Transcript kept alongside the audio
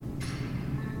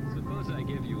Suppose I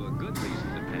give you a good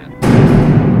reason to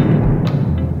pat.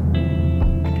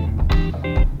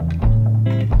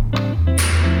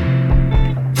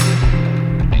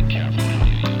 Be careful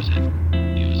how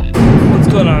you use it. What's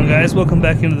going on, guys? Welcome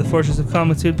back into the Fortress of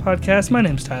Commitude podcast. My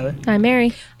name's Tyler. I'm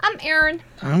Mary. I'm Aaron.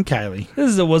 I'm Kylie. This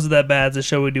is a Was It That Bad? It's a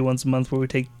show we do once a month where we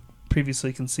take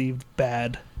previously conceived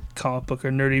bad comic book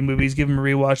or nerdy movies, give them a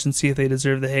rewatch, and see if they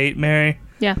deserve the hate. Mary,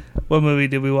 Yeah. what movie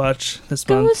did we watch this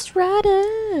month? Ghost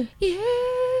Rider.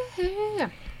 Yeah.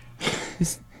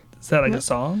 Is that like a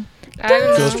song? I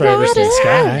don't know. Ghost Riders in the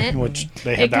Sky, It- which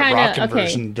they had that rockin'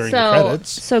 version during the credits.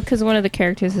 So, because one of the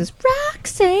characters is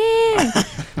Roxanne.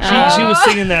 She was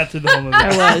singing that through the whole movie. I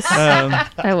was.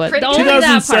 I was. Pretty Only that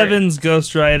part. 2007's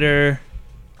Ghost Rider.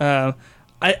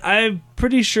 I'm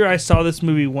pretty sure I saw this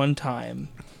movie one time.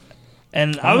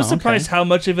 And I was surprised how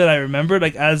much of it I remembered.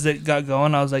 Like, as it got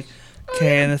going, I was like,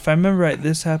 okay, and if I remember right,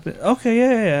 this happened. Okay,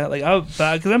 yeah. Like,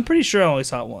 because I'm pretty sure I only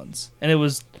saw it once. And it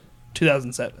was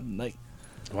 2007. Like,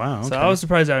 Wow. Okay. so I was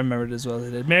surprised I remembered it as well as I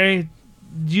did. Mary,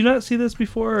 did you not see this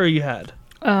before, or you had?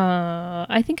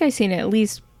 I think I've seen it at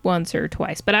least once or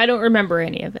twice, but I don't remember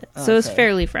any of it. So it's Okay.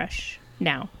 fairly fresh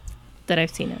now that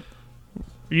I've seen it.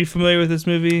 Are you familiar with this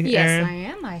movie, Yes, Aaron? I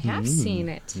am. I have seen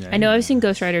it. Yeah. I know I've seen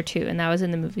Ghost Rider 2, and that was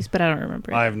in the movies, but I don't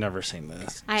remember it. I've never seen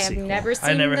this. I have sequel. never seen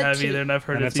I never the have two. either, and I've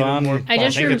heard And it's it's even on. more. I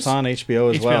just think it's on HBO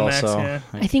as HBO well. Max, so yeah.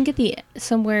 I think at the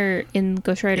somewhere in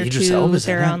Ghost Rider Idris 2, Elba's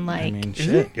in they're it. on like I mean, Is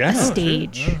shit. it? Yeah. a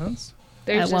stage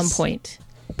There's at one just- point,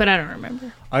 but I don't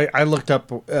remember. I looked up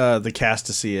the cast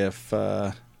to see if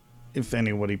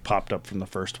anybody popped up from the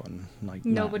first one. Like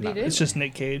Nobody did. It's just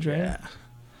Nick Cage, right? Yeah.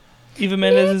 Eva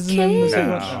Mendes is in the Cage. second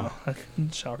No. one. Oh,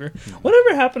 shocker.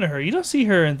 Whatever happened to her? You don't see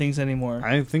her in things anymore.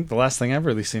 I think the last thing I've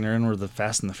really seen her in were the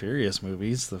Fast and the Furious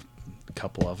movies, the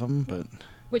couple of them, but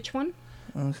Which one?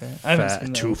 Okay, I haven't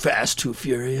seen Too those. Fast, Too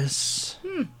Furious.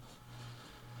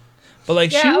 But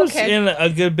like she Yeah, was okay. in a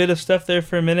good bit of stuff there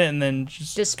for a minute, and then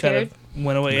just Disappeared? kind of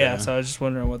went away. Yeah. Yeah. So I was just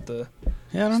wondering what the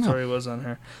Yeah, I don't know. story was on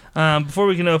her. Before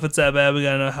we can know if it's that bad, we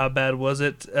gotta know how bad was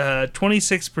it.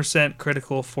 26%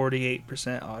 critical,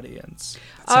 48% audience.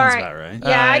 That sounds All right. about right.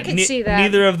 Yeah, I could see that.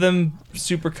 Neither of them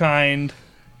super kind.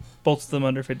 Both of them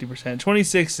under 50%.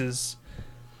 26 is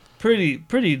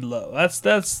pretty low.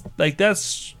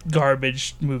 That's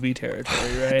garbage movie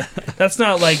territory, right? That's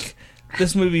not like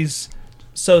this movie's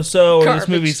so or this Garbage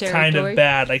movie's kind territory. of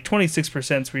bad. Like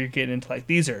 26% is where you're getting into like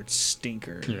these are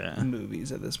stinker Yeah.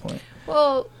 movies at this point.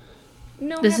 Well,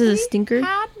 no. This have is a we stinker?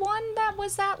 Had one that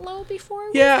was that low before?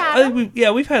 Yeah, We've had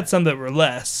them? we've had some that were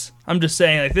less. I'm just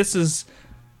saying like this is,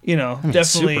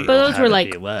 definitely Supergirl But those had were, to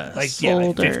like- be less. like yeah, like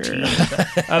older.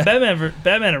 15.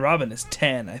 Batman and Robin is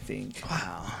 10, I think.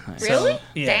 Wow. Nice. Really? So,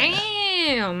 yeah.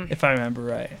 Damn. If I remember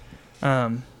right.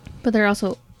 But they're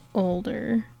also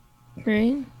older,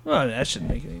 right? Well, that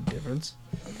shouldn't make any difference.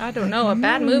 I don't know. A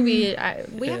bad movie.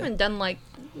 We haven't done like.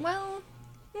 Well,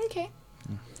 okay.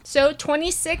 So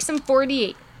 26 and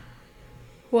 48.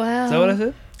 Wow. Is that what I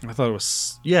said? I thought it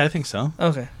was. Yeah, I think so.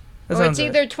 Okay. That Or it's sounds right.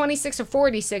 either 26 or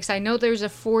 46. I know there's a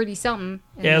 40 something.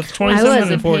 Yeah, it's I 27 and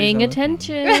wasn't 40. paying something.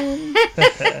 attention.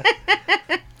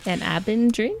 And I've been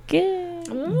drinking.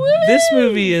 This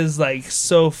movie is like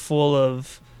so full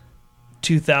of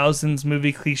 2000s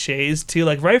movie cliches too,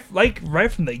 like right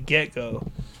from the get-go.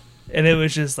 And it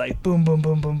was just like boom boom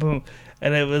boom boom boom.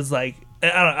 And it was like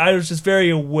I was just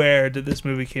very aware that this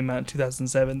movie came out in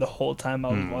 2007 the whole time I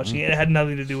was watching it. It had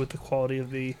nothing to do with the quality of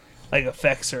the like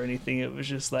effects or anything. It was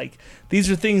just like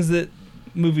these are things that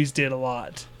movies did a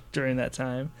lot during that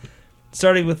time.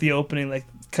 Starting with the opening, like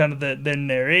kind of the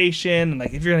narration, and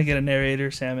like if you're gonna get a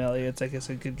narrator, Sam Elliott's I guess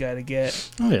a good guy to get.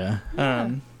 Oh yeah.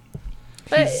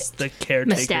 But He's the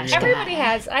caretaker. Mustache guy. everybody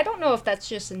has. I don't know if that's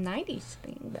just a 90s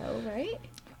thing, though, right?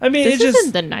 I mean, This it just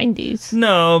isn't the 90s.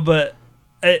 no, but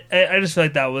I just feel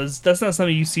like that's not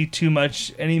something you see too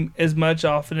much as much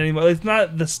often anymore. It's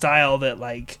not the style that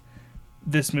like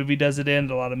this movie does it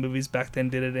in. A lot of movies back then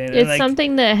did it in. It's and, like,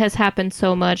 something that has happened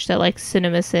so much that like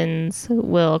CinemaSins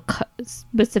will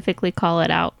specifically call it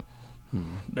out.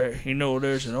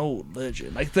 there's an old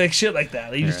legend like shit like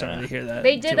that. You just don't really hear that.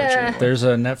 They too did much a- anymore. There's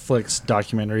a Netflix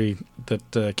documentary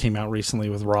that came out recently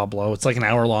with Rob Lowe. It's like an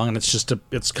hour long, and it's just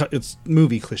it's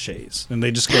movie cliches, and they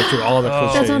just go through all the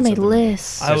cliches. That's on my of the-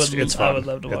 list. I It's would fun.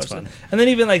 love to It's watch that. fun. And then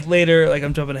even like later, like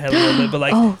I'm jumping ahead a little bit, but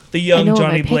like Oh, the I young know what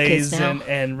Johnny my pick is Blaze now.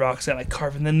 and Roxanne like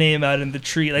carving the name out in the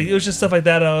tree, like it was just stuff like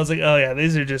that. And I was like, oh yeah,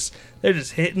 they're just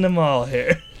hitting them all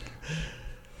here.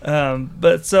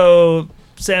 But so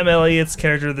Sam Elliott's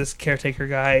character, this caretaker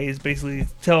guy, is basically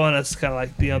telling us kind of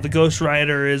like, the Ghost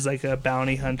Rider is like a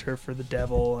bounty hunter for the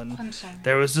devil, and I'm sorry.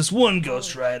 there was this one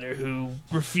Ghost Rider who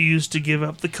refused to give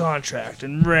up the contract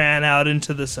and ran out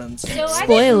into the sunset. So I didn't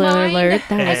Spoiler mind- alert,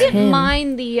 that I was didn't him.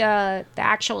 mind the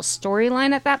actual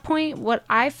storyline at that point. What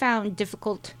I found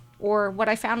difficult, or what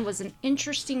I found was an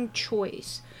interesting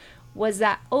choice, was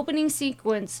that opening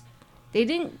sequence. They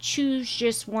didn't choose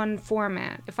just one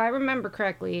format. If I remember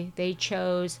correctly, they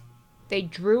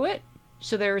drew it,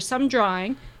 so there was some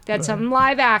drawing, they had some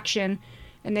live action,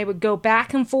 and they would go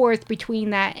back and forth between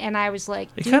that, and I was like,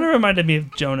 It dude, kind of reminded me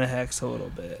of Jonah Hex a little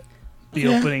bit. The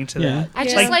opening to that. I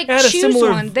just Yeah. like It had a choose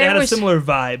similar, one. it There had a was similar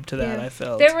vibe to that, Yeah. I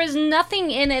felt. There was nothing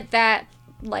in it that,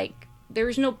 like, there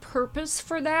was no purpose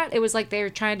for that. It was like they were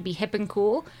trying to be hip and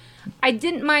cool. I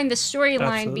didn't mind the storyline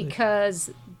Absolutely. because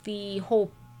the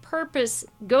whole purpose,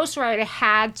 Ghost Rider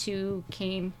had to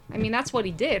came. I mean, that's what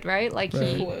he did, right? Like,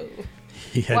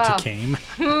 He had Wow. to came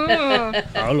the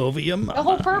all over your mouth.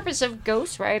 whole purpose of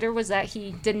Ghost Rider was that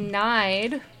he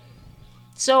denied.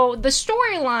 So the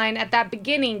storyline at that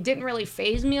beginning didn't really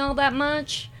faze me all that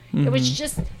much. It was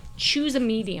just choose a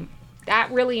medium.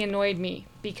 That really annoyed me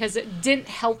because it didn't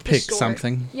help the Pick story.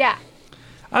 something. Yeah.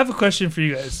 I have a question for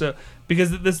you guys. So,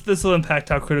 because this will impact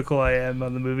how critical I am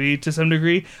on the movie to some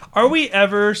degree. Are we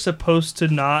ever supposed to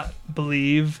not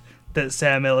believe that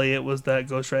Sam Elliott was that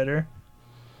Ghost Rider?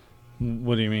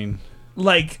 What do you mean?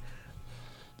 Like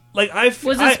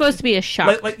Was it supposed to be a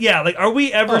shock? like are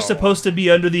we ever supposed to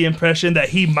be under the impression that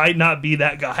he might not be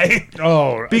that guy?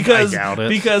 Oh, because I doubt it.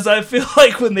 because I feel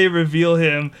like when they reveal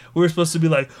him, we're supposed to be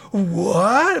like,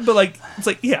 what? But like, it's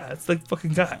like, yeah, it's like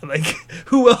fucking guy. Like,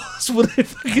 who else would it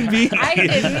fucking be? I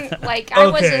didn't like. I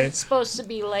Okay. wasn't supposed to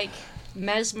be like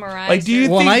mesmerized. Like, do you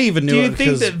Well, think? and I even knew do you it think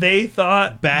 'cause that they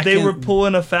thought back they in- were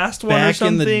pulling a fast one or Back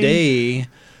something? in the day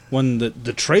when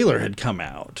the trailer had come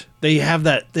out, they have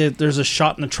there's a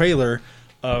shot in the trailer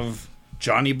of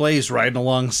Johnny Blaze riding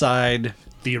alongside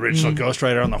the original Ghost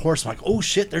Rider on the horse. I'm like, oh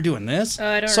shit, they're doing this. Oh,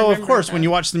 I don't so of remember course, that. when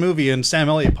you watch the movie and Sam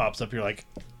Elliott pops up, you're like,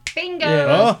 bingo.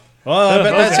 Yeah. oh, I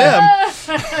bet that's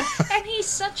him. And he's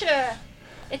such a.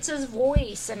 It's his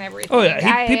voice and everything. Oh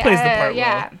yeah, he plays the part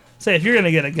yeah. well. Say if you're gonna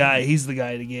get a guy, he's the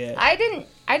guy to get. I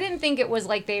didn't think it was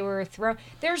like they were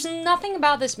There's nothing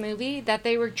about this movie that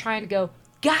they were trying to go,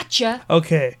 gotcha.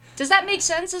 Okay, Does that make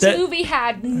sense? This That- movie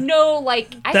had no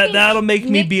like. I think that'll make me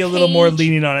Nick be a little more Cage-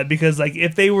 lenient on it because like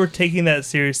if they were taking that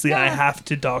seriously, I Yeah. have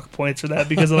to dock points for that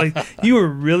because like you were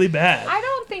really bad. I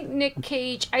don't think Nick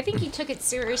Cage. I think he took it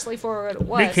seriously for what it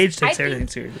was. Nick Cage I takes think- everything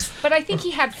serious. But I think he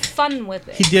had fun with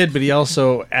it. He did, but he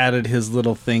also added his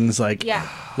little things like, Yeah.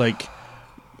 like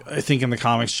I think in the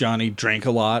comics, Johnny drank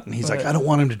a lot, and he's like, Right. I don't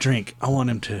want him to drink. I want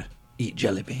him to eat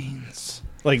jelly beans.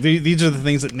 Like these are the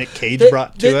things that Nick Cage Th-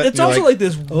 brought to it. It's You're also like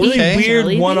this really okay. weird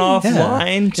Jelly one-off beans?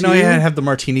 line too. You know, he had to have the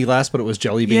martini glass, but it was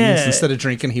jelly beans. Yeah. Instead of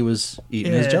drinking, he was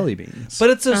eating his Yeah. jelly beans. But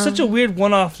it's such a weird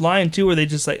one-off line too, where they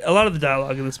just like a lot of the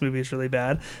dialogue in this movie is really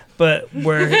bad. But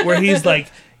where he's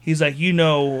like you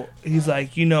know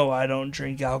I don't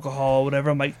drink alcohol or whatever.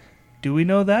 I'm like, do we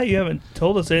know that? You haven't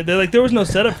told us anything. They're like, there was no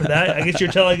setup for that. I guess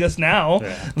you're telling us now.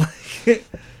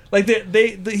 Like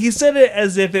he said it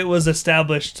as if it was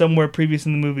established somewhere previous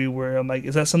in the movie. Where I'm like,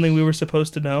 is that something we were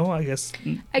supposed to know? I guess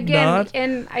Again, not.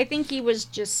 and I think he was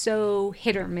just so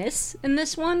hit or miss in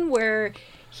this one, where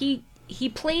he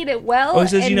played it well. Oh, he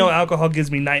says, and- alcohol gives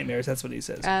me nightmares. That's what he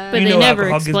says. But You they know never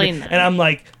alcohol gives me- explain that. And I'm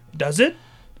like, does it?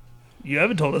 You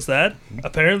haven't told us that.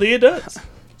 Apparently it does.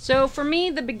 So for me,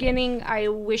 the beginning, I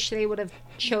wish they would have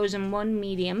chosen one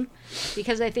medium,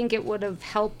 because I think it would have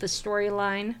helped the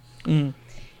storyline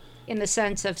in the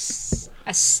sense of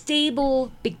a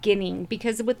stable beginning.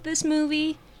 Because with this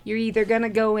movie, you're either gonna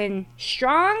go in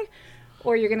strong,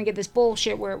 or you're gonna get this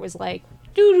bullshit where it was like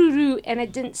doo doo doo, and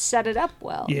it didn't set it up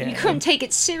well. Yeah. You couldn't take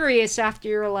it serious after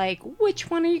you're like, which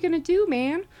one are you gonna do,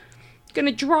 man?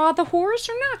 Gonna draw the horse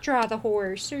or not draw the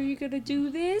horse? Are you gonna do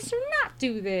this or not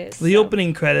do this? The So-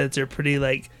 opening credits are pretty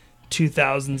like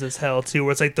 2000s as hell too,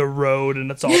 where it's like the road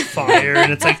and it's all fire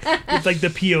and it's like the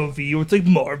POV where it's like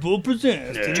Marvel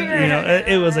presents.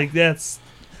 It was like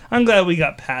I'm glad we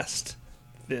got past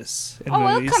this. In Oh,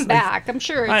 movies. it'll come Like, back. I'm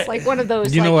sure it's I- like one of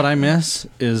those. you know like, what I miss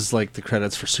is like the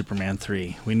credits for Superman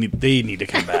 3. They need to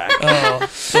come back. Oh,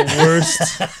 the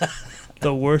worst.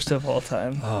 The worst of all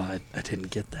time. Oh, I didn't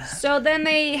get that. So then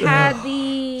they had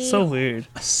the So weird.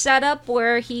 setup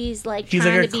where he's like He's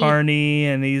trying like a to be carny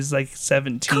and he's like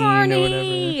 17 or whatever.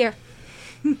 Carney.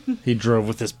 He drove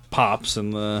with his pops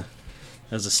and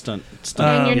as a stunt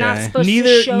And you're not guy. supposed to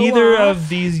Neither show neither off. of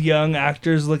these young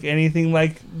actors look anything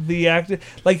like the actor.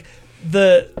 Like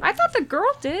I thought the girl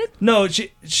did. No,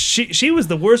 she was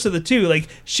the worst of the two. Like,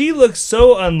 she looks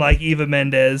so unlike Eva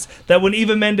Mendes that when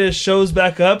Eva Mendes shows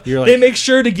back up, You're like- they make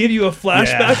sure to give you a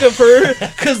flashback of her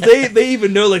because they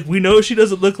even know, like, we know she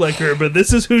doesn't look like her, but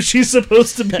this is who she's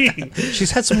supposed to be.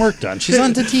 She's had some work done. She's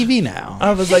on to TV now.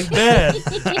 I was like, man,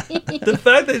 the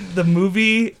fact that the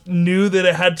movie knew that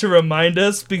it had to remind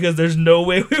us because there's no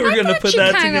way we were going to put she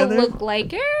that kind of together. looked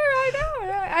like her. I know.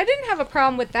 I didn't have a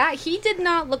problem with that. He did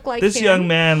not look like This him. young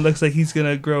man looks like he's going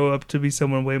to grow up to be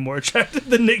someone way more attractive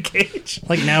than Nick Cage.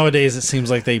 Like nowadays, it seems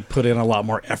like they put in a lot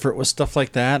more effort with stuff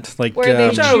like that. Like Where they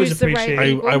Which I always choose the right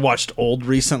appreciate. people. I watched Old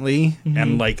recently,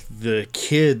 and like the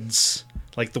kids,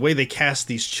 like the way they cast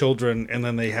these children, and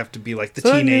then they have to be like the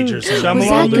that new teenagers. and Shyamalan the Was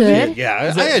that older good? kid.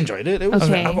 Yeah, I enjoyed it. It was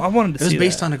Okay. I wanted to it was see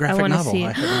based that. on a graphic wanna novel. see I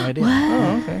it. had no idea.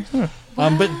 Oh, okay.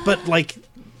 Huh. But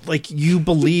like you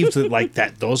believed that like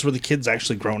that those were the kids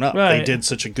actually grown up. They Right. did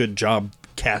such a good job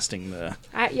casting the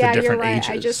Yeah, the you're different right.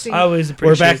 I ages. just think I always appreciate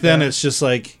Where back then that. it's just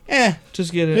like,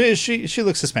 Just get it. she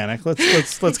looks Hispanic.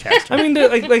 Let's cast her. I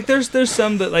mean, there's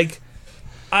some that like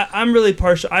I'm really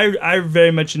partial. I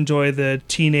very much enjoy the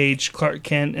teenage Clark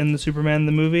Kent in the Superman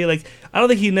the movie. Like, I don't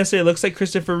think he necessarily looks like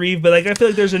Christopher Reeve, but like I feel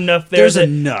like there's enough there. There's that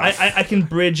enough. I can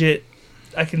bridge it.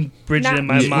 I can bridge it in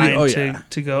my Yeah, mind oh, yeah.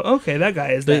 to go. Okay, that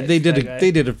guy is that. They did that guy.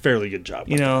 they did a fairly good job.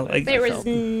 You with know, that. like there I was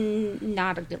felt.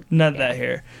 not a good. Not that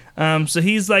here. So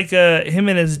he's like him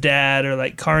and his dad are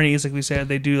like carnies, like we said.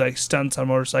 They do like stunts on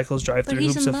motorcycles, drive But through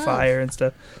he's hoops in of love. fire and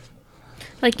stuff.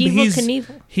 Like But Evil he's-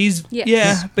 Knievel. He's Yes.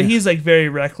 yeah, but he's like very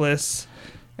reckless,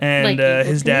 and Like Evil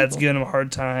his dad's Knievel. giving him a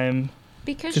hard time.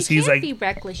 Because 'Cause you he's can't like- be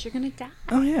reckless. You're gonna die.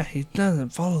 Oh yeah, he doesn't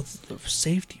follow the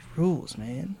safety rules,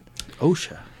 man.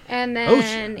 OSHA. And Oh,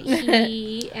 then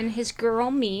he and his girl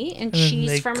meet, and And then she's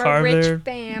they from a carve rich their-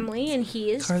 family, and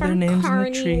he is carve their from names in the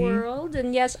Carney tree. World.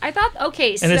 And yes, I thought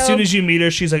okay, so And as soon as you meet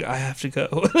her, she's like, "I have to go."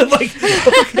 Like,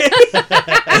 okay.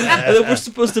 And then we're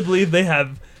supposed to believe they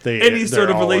have any sort they're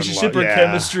of all in relationship love. or Yeah.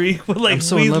 chemistry. But like I'm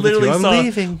so we in love with you. literally I'm saw.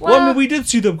 leaving. Well, I mean, Well- we did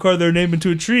see them carve their name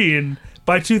into a tree, and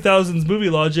by 2000s movie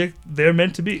logic, they're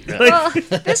meant to be. Like, well,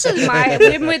 this is my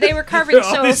when they were carving. they're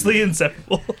So obviously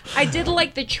inseparable. I did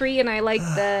like the tree, and I liked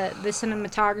the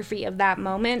cinematography of that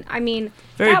moment. I mean,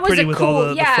 Very that was pretty a with cool,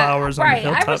 all the flowers on the right.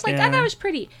 hilltop, I was like, yeah. oh, that was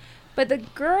pretty. But the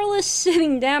girl is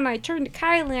sitting down. I turned to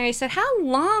Kylie and I said, "How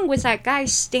long was that guy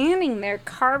standing there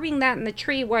carving that in the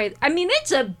tree?" Where I mean,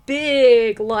 it's a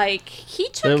big like he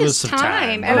took There was his some time,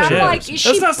 time. and Oh, I'm yeah. like, "Is That's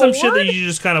she not some shit that bored? you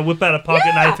just kind of whip out a pocket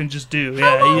Yeah. knife and just do.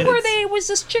 How Yeah, long yeah, were it's- they? Was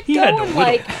this chick He had to going whittle.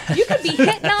 like you could be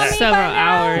hitting on me Several by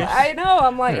now? hours. I know.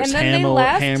 I'm like, There's and then they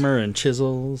left. hammer and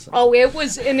chisels. Oh, it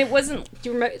was, and it wasn't. Do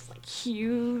you remember? It's like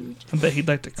huge. I bet he'd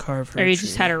like to carve her. Or a he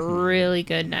just tree. had a really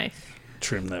good knife.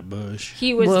 Trim that bush.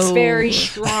 He was Whoa. very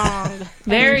strong.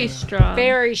 Very strong.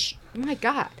 Very. Oh my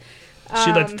god.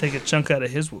 She'd like to take a chunk out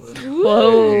of his wood.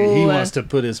 Whoa. He wants to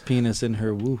put his penis in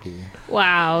her woohoo.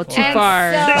 Wow, too And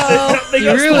far. so- They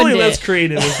got ruined slowly it. less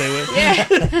creative as they went.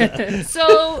 Yeah.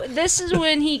 So this is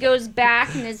when he goes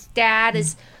back, and his dad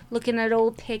is looking at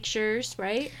old pictures,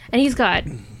 right? And he's got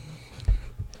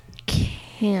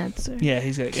cancer. Yeah,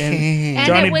 he's got. And And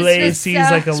Johnny it was Blaze this, sees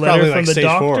like a It's letter probably from like the stage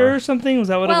doctor 4. or something. Was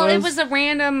that what Well, it it was? was a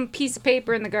random piece of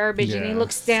paper in the garbage, and he Yeah.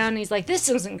 looks down, and he's like, "This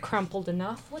isn't crumpled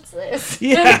enough. What's this?"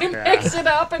 Yeah. And he picks it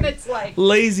up, and it's like,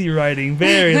 Lazy writing,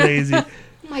 very lazy. "Oh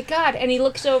my god!" And he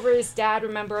looks over his dad.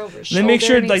 Remember, over his They shoulder. make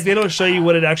sure and like he's they don't show you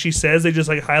what it actually says. They just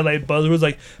like highlight buzzwords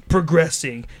like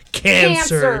progressing,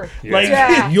 cancer, Cancer. like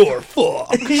Yeah. you're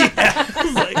fucked. Yeah.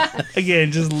 It's like,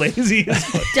 again, just lazy as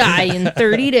fuck. Die in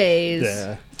 30 days.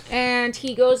 Yeah. And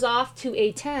he goes off to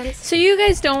a tent. So you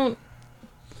guys don't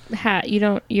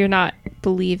you're not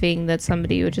believing that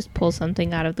somebody would just pull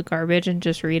something out of the garbage and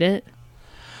just read it?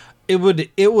 It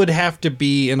would have to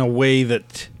be in a way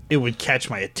that it would catch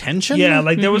my attention. Yeah,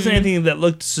 like there wasn't anything that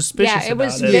looked suspicious Yeah, it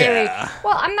was about it. very. Yeah.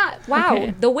 Well, I'm not. Wow,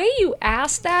 Okay. the way you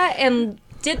asked that and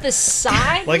did the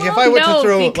side. Like if look, I went No, to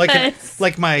throw because-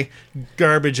 like my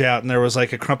garbage out and there was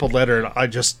like a crumpled letter and I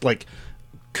just like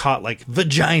caught like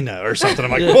vagina or something.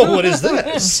 I'm like, whoa, what is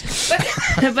this?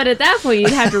 But at that point, you'd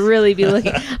have to really be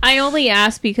looking. I only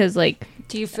ask because, like,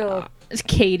 do you feel?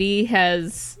 Katie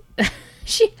has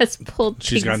she has pulled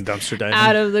She's things gone dumpster diving.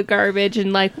 out of the garbage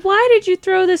and like, why did you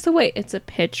throw this away? It's a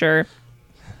picture,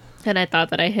 and I thought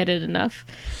that I hid it enough,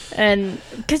 and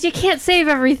because you can't save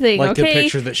everything. like okay. the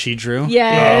picture that she drew.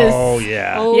 Yes. Oh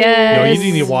yeah. Oh, Yes. No,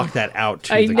 you need to walk that out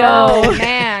to I the know. garbage. Oh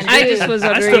man, I dude. just was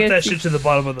I wondering stuffed that if shit to the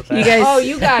bottom of the bag. you guys, Oh,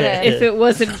 you got it. if it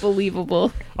wasn't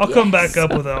believable. I'll come back up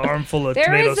with an armful of There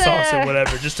tomato is sauce a- or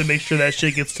whatever just to make sure that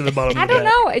shit gets to the bottom I of the don't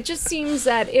bag. know. It just seems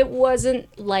that it wasn't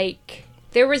like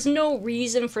there was no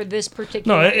reason for this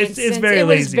particular No, it's instance. very it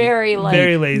lazy. was very like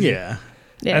very lazy. Yeah.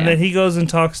 Yeah. And then he goes and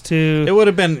talks to. It would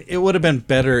have been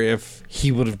better if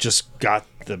he would have just got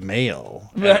the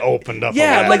mail and Right. opened up.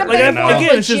 Yeah, a like letter, been you I, know? more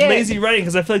again, it's just legit. lazy writing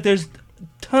because I feel like there's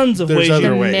tons of There's ways. other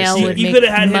the ways. mail You- would you make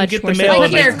coulda had him much get the more mail sense. on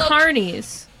But they're there.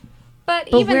 carnies. But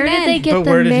But even where then, did they get But the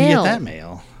where did mail? he get that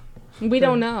mail? we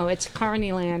don't know. It's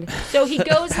Carneyland. So he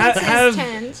goes have, into his have,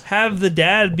 tent. have the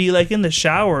dad be like in the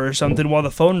shower or something while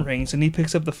the phone rings, and he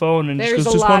picks up the phone and There's just a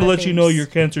goes, "Just lot want to of let you know things. your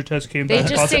cancer test came They back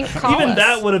just positive." didn't call Even us.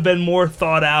 that would have been more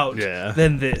thought out Yeah.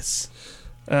 than this.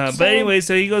 But So- anyway,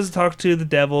 so he goes to talk to the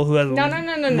devil, who has a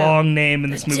No. long name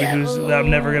in this movie that I'm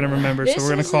never gonna remember. This So we're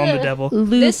gonna is call him a- the devil.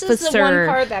 This is the one Lucifer.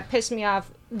 part that pissed me off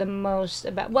the most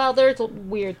about. Well, there's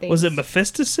weird things. Was it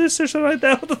Mephistosis or something like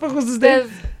that? What the fuck was his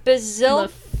name? the Bazil?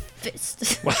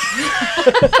 Fist. Was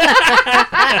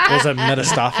it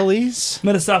Metastopheles?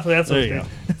 Mephistopheles. That's what There his you name.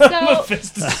 go. So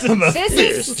Mephistosis. this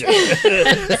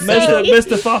is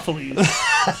Mephistopheles.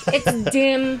 it's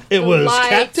dim. It the was lights.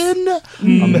 Captain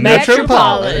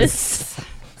Metropolis.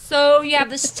 So you have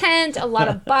this tent, a lot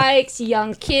of bikes,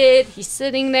 young kid. He's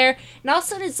sitting there, and all of a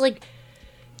sudden it's like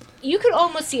you could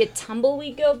almost see a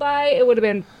tumbleweed go by. It would have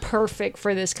been perfect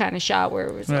for this kind of shot where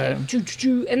it was Right. like,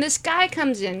 choo-choo-choo, and this guy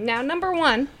comes in. Now, number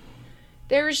one,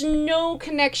 there's no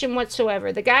connection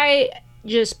whatsoever. The guy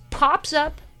just pops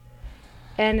up,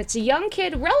 and it's a young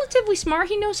kid, relatively smart.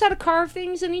 He knows how to carve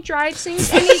things, and he drives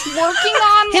things, and he's working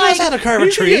on He knows how like. to carve a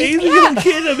He's tree. a young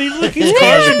kid. I mean, look, he's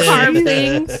Carve carving.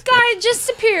 things. Guy just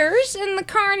appears in the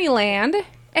Carney land,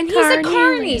 and he's a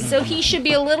Carney, so he should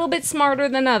be a little bit smarter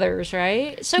than others,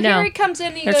 right? So No. here he comes in,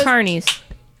 and he They're goes, carnies.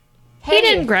 "Hey, He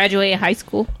didn't graduate high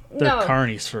school. They're no,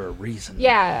 carnies for a reason.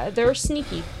 yeah, they're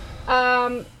sneaky."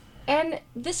 And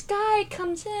this guy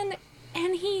comes in,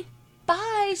 and he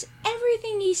buys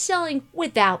everything he's selling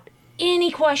without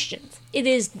any questions. It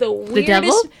is the weirdest.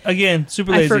 devil? Again,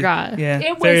 super I lazy. forgot. Yeah,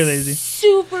 It was very lazy.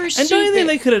 super And don't you stupid. think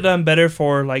they could have done better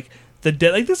for like the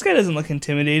like this guy doesn't look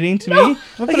intimidating to me.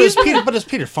 But it's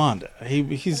Peter Fonda.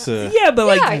 He's Yeah, but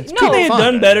like Yeah, could no. they have Fonda.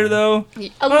 done better though?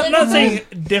 A I'm little not bit. saying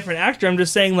different actor. I'm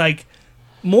just saying like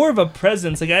more of a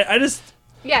presence. Like I just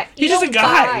Yeah, you he's just a don't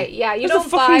guy. buy- yeah, you He's don't a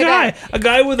fucking buy guy. that. A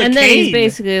guy with a And cane. then he's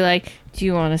basically like, "Do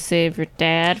you want to save your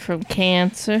dad from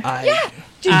cancer?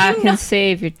 Did I you can know?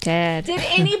 save your dad Did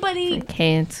anybody from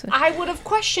cancer." I would have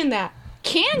questioned that.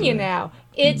 Can you now?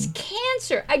 It's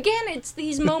cancer. Again, it's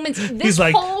these moments. This He's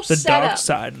like whole the setup. dark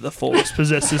side of the force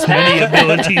possesses many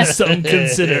abilities some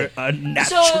consider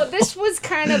unnatural. So this was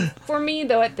kind of for me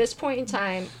though. At this point in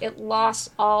time, it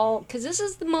lost all because this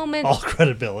is the moment. all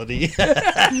credibility.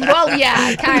 Well,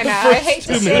 yeah, kind of. I hate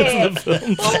to say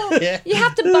it. Well, you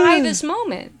have to buy this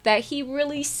moment that he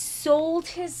really sold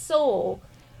his soul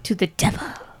To the devil.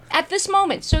 at this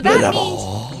moment. So that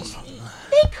means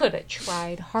they could have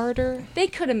tried harder. They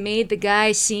could have made the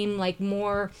guy seem like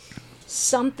more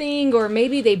something, or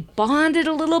maybe they bonded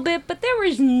a little bit, but there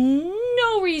was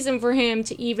no reason for him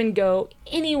to even go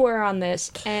anywhere on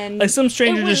this. And Like some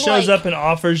stranger it was just shows like, up and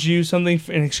offers you something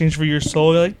in exchange for your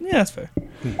soul. You're like, yeah, that's fair.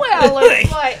 Well, or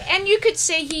what? And you could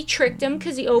say he tricked him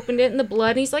because he opened it in the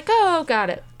blood. And he's like, "Oh, got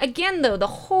it." Again, though, the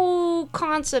whole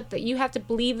concept that you have to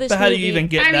believe this. But how do movie, you even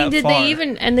get I mean, that did far? they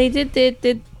even? And they did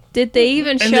they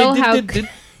even And show they how? did-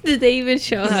 Did they even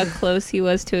show how close he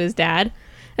was to his dad?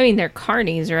 I mean, they're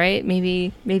carnies, right?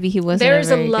 Maybe he wasn't. There's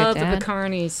a a very good love of dad. the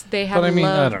carnies. They have But I mean,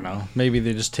 love. I don't know. Maybe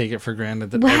they just take it for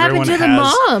granted that What happened everyone to the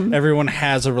has mom? everyone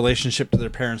has a relationship to their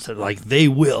parents that like they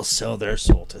will sell their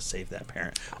soul to save that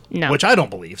parent. No. Which I don't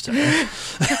believe so.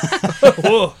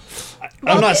 Whoa.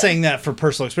 I'm not saying that for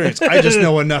personal experience. I just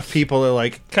know enough people that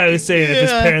like Kind of saying if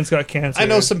his Yeah. parents got cancer. I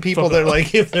know some people fuck that off.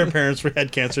 like if their parents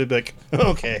had cancer, they'd be like,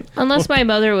 okay. Unless my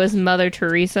mother was Mother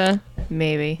Teresa,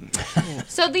 maybe.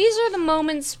 So these are the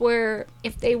moments where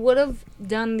if they would have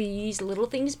done these little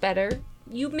things better,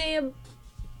 you may have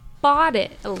bought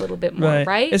it a little bit more,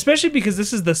 right? Especially because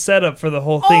this is the setup for the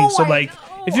whole thing. Oh, So I like,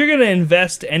 know. if you're gonna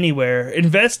invest anywhere,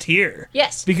 invest here.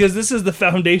 Yes. Because this is the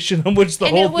foundation on which the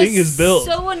And whole it was thing is built.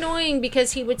 so annoying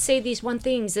because he would say these one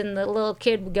things and the little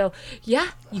kid would go, "Yeah,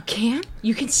 you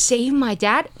can save my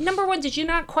dad." Number one, did you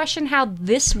not question how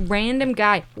this random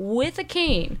guy with a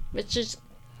cane, which is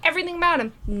everything about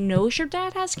him, knows your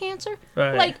dad has cancer?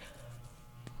 Right. Like,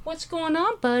 what's going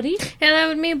on, buddy?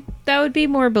 Yeah, that would be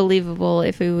more believable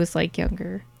if it was like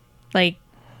younger, like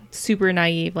super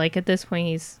naive. Like at this point,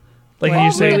 he's Like Well, you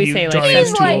what say, do we you, say, like, Johnny He's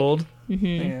is too like- old.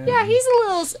 Yeah, he's a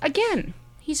little, again,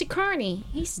 he's a carny.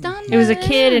 He's done it was a that.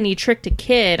 kid and he tricked a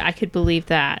kid. I could believe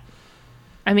that.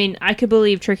 I mean, I could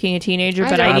believe tricking a teenager,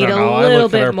 but I don't need a know. I little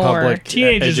look at bit our more. public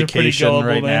Teenagers are pretty education gullible,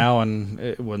 right man. now, and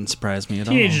it wouldn't surprise me at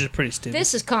Teenagers all. are pretty stupid.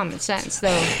 This is common sense,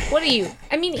 though. What do you?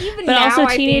 I mean, even But now, also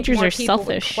I teenagers think more are people would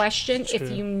selfish. question if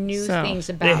you knew So, things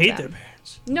they about hate them. their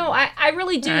parents. No, I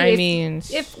really do. I mean,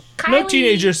 if Kylie, No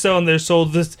teenagers selling their soul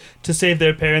this to save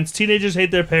their parents. Teenagers hate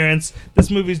their parents.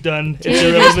 This movie's done. It's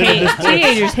irrelevant at this point.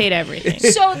 Teenagers hate everything.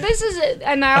 So this is it,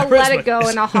 and I'll rest let my it go case.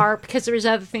 and I'll harp because there's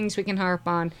other things we can harp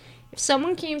on. If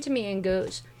someone came to me and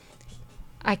goes,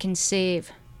 I can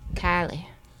save Kylie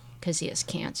because he has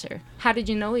cancer. How did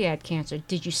you know he had cancer?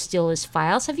 Did you steal his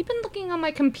files? Have you been looking on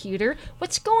my computer?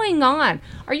 What's going on?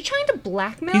 Are you trying to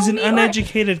blackmail He's an me? or-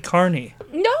 uneducated carny.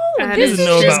 No, I this is doesn't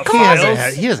know just about He doesn't files.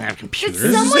 have, he doesn't have Did computers.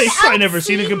 someone He's probably else never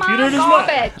seen a see computer my in his life.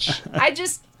 garbage? I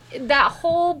just that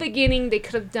whole beginning they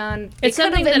could have done. they It's could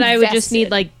something have that I would just need,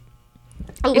 invested. like,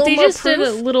 a if little they more just did a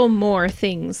proof. little more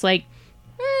things, like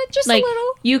Just like a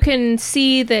little. you can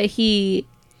see that he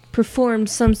performed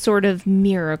some sort of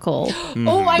miracle,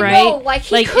 Oh, I right? know. Like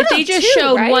he if they just too,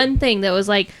 showed right? one thing that was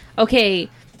like, okay,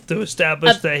 To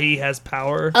establish that he has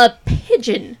power. a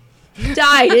pigeon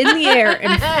died in the air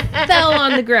and fell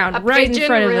on the ground right in pigeon,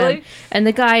 front of really? him, and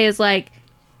the guy is like,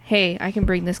 hey, I can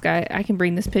bring this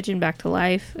pigeon back to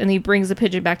life, and he brings the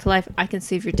pigeon back to life. I can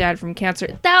save your dad from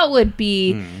cancer. That would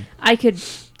be, I could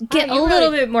get Oh, a you little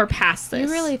really- bit more past this.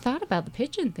 You really thought about the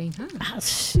pigeon thing, huh?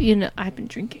 You know, I've been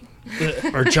drinking.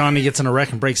 Or Johnny gets in a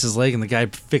wreck and breaks his leg, and the guy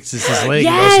fixes his leg.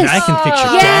 Yes! And goes, I can fix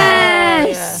your dad.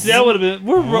 Yes. That would have been.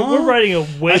 We're writing a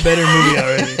way better movie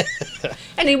already.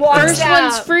 And he walks First out.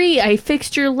 one's free. I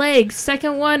fixed your leg.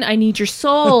 Second one, I need your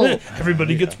soul.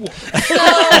 Everybody gets one.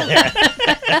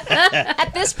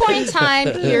 At this point in time,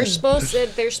 there's supposed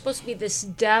to be this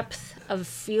depth of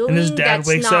feeling. And his dad that's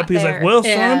wakes not up. He's there. like, "Well,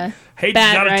 Yeah. son, hate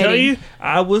Bad gotta tell writing. you,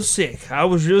 I was sick. I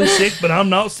was really sick, but I'm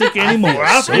not sick anymore.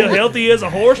 I feel healthy as a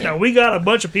horse. Now we got a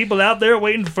bunch of people out there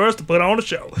waiting for us to put on a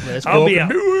show. I'll be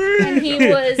out." And he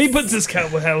was. He puts his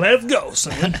cat. Well, let's go,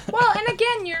 son. Well, and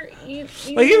again, you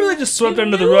Like he really just swept you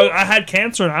under the knew- rug. I had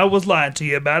cancer and I was lying to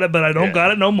you about it, but I don't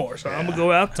got it no more. So I'm gonna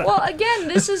go outside. Well, again,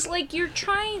 this is like you're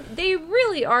trying. They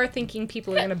really are thinking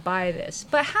people are going to buy this.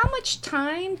 But how much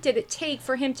time did it take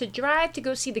for him to drive to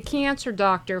go see the cancer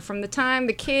doctor from the time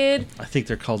the kid. I think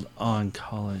they're called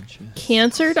oncologists.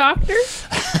 Cancer doctor?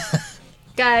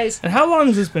 Guys, And how long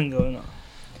has this been going on?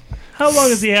 How long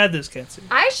has he had this cancer?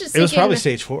 I was just It was thinking. probably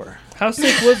stage 4. How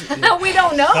sick was it? No, we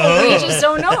don't know. We just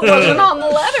don't know. It wasn't on the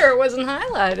letter. It wasn't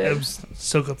highlighted.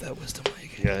 Soak up that wisdom,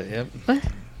 Mike. Yeah, yep. What?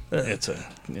 It's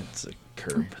a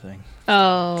curb thing.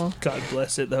 Oh. God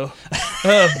bless it, though.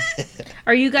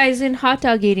 Are you guys in hot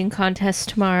dog eating contest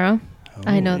tomorrow?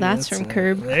 I know that's from That's,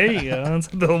 Curb. There you go. That's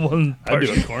the one. I'd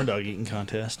do a corn dog eating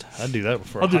contest. I'd do that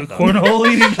before I'll do a hot dog. cornhole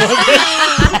eating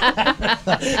contest.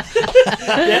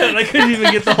 Yeah, I couldn't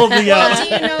even get the whole thing Well, out.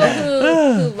 do you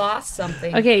know who lost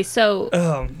something? Okay,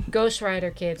 so Ghost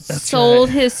Rider kid. sold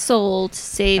his soul to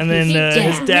save And his then dad.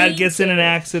 his dad gets in an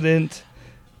accident,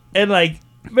 and like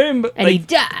very and he like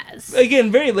dies.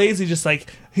 again very lazy, just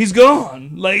like he's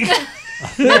gone. Like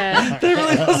Yeah. there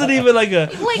really wasn't even like a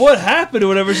what happened or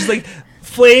whatever. It's just like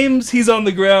flames. He's on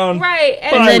the ground. Right,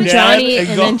 And Bye, then Dad, Johnny, and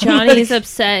and go- then Johnny's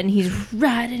upset, and he's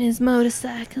riding his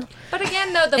motorcycle. but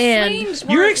again, though, the And flames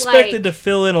weren't You're expected like, to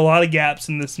fill in a lot of gaps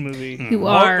in this movie. You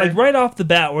are. Like right off the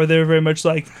bat, where they're very much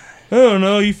like, I don't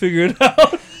know, you figure it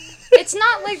out. It's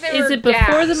not like there Is were it before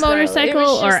gaps, the though. It motorcycle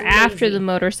was or just after lazy. the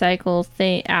motorcycle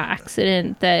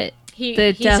accident that He's the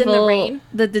in the devil rain.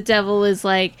 that the devil is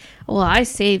like, well, I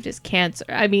saved his cancer.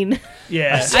 I mean,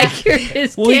 Yeah. I cured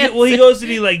his Well, cancer. he goes and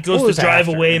he like goes What to was drive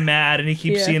after? away mad, and he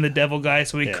keeps Yeah. seeing the devil guy,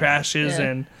 so he Yeah. crashes Yeah.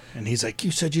 and And he's like,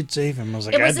 you said you'd save him. I was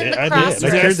like, It I was in did. the I did. crossroads. I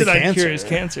cured I said the I cancer. cure his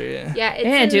cancer. Yeah. Yeah, it's They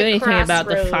didn't in do the anything about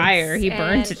the crossroads, fire. He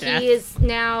burned and to death. He is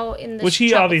now in this Which he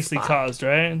trouble obviously spot. caused,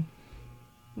 right?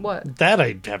 What? That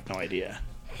I have no idea.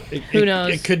 Who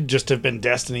knows? It could just have been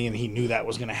destiny, and he knew that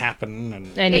was going to happen.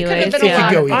 And Anyways, been a yeah.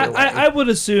 lot. go either I, way. I would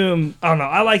assume. I don't know.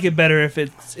 I like it better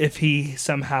if he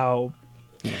somehow.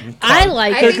 I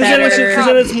like I it think Because then, better.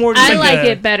 then it's more. Just I like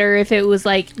a- it better if it was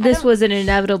like this was an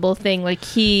inevitable thing. Like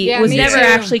he Yeah, was me never too.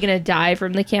 actually going to die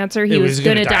from the cancer. He It was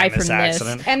going to die in from this this.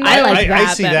 accident. And I like I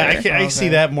that see better. that. I see Okay.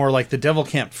 that more like the devil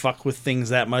can't fuck with things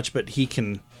that much, but he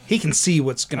can see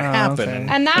what's going to happen. okay.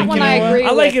 And that You one know I what? agree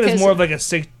I like with, it as 'cause more of like a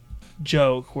sick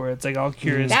joke where it's like I'll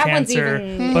cure his That one's cancer,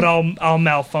 even- but I'll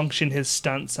malfunction his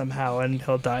stunt somehow and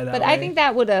he'll die that But way. I think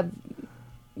that would have,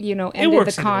 ended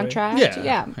works the either way. contract.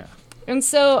 Yeah. And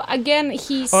so again,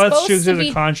 he's Oh, that's supposed true. to There's be.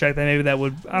 a contract that maybe that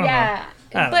would. I don't know. Yeah.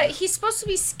 I don't But know. he's supposed to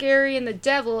be scary and the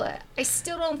devil. I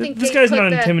still don't think This they guy's put not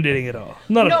the- intimidating at all.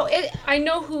 Not at No, all. I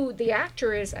know who the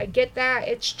actor is. I get that.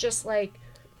 It's just like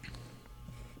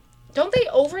don't they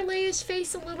overlay his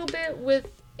face a little bit with,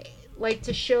 like,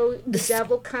 to show the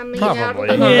devil coming out a Probably.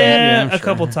 little bit? Yeah, I'm a sure.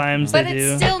 couple times But they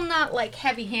it's do. still not, like,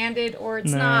 heavy-handed, or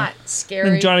it's No. not And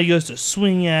scary. Johnny goes to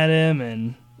swing at him,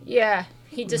 and Yeah,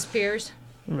 he disappears.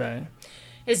 right.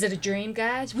 Is it a dream,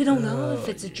 guys? We don't know if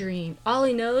it's a dream. All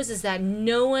he knows is that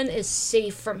no one is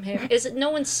safe from him. Is it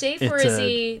no one's safe, or It's is a-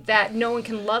 he that no one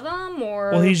can love him, or...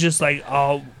 Well, he's just like,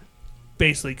 I'll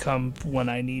basically come when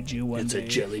I need you one It's day. a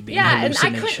jelly bean Yeah, and I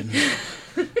hallucination.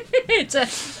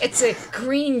 it's a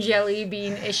green jelly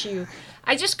bean issue.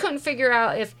 I just couldn't figure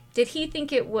out if did he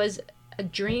think it was a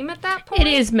dream at that point? It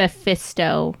is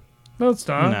Mephisto. No, it's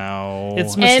not. No.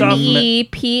 It's Mustafa.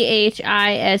 Mephisto.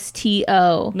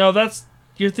 No, that's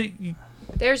you're you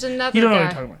There's another don't know guy.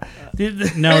 what I'm talking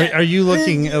about. Now, are you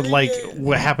looking at like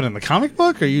what happened in the comic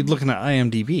book, or are you looking at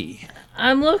IMDb?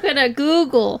 I'm looking at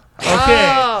Google. Okay.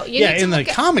 Oh, you Yeah, need to in the look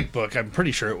at- comic book, I'm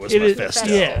pretty sure it was It is, Mephisto.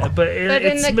 yeah, but, But in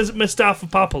it's the-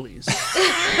 Mephistophopoulos.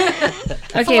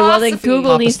 Okay, well then Philosophy.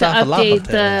 Google needs to Papa update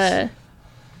Staphylococcus.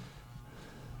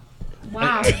 the.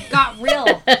 Wow, it got real.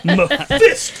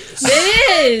 Mephistus.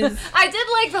 It is I did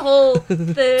like the whole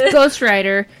the Ghost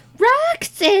Rider.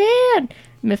 Roxanne.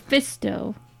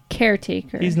 Mephisto.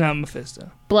 Caretaker. He's not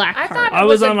Mephisto. Blackheart. I thought- I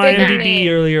was was a on bigger IMDb name.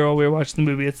 earlier while we were watching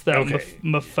the movie. It's that Okay.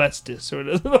 Mephistus or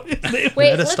whatever his name.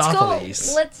 Wait, let's go.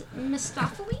 Metastopheles. Let's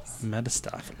Mistopheles?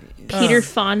 Metastopheles. Peter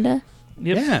Fonda.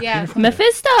 Yep. Yeah. Yeah. Peter Fonda.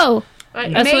 Mephisto. Right,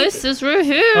 That's maybe- what it says right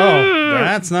here. Oh,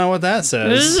 that's not what that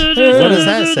says. What does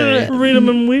that say? Read them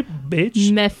and weep,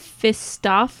 bitch.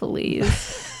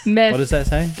 Mephistopheles. What does that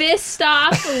say?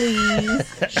 Mephistopheles.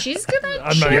 She's gonna.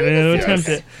 I'm not check even going to this. attempt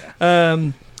it.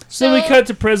 So we So- cut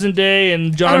to present day,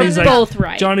 and Johnny's They're like both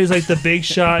right. Johnny's like the big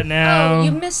shot now. Oh,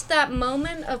 you missed that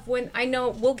moment of when I know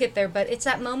we'll get there, but it's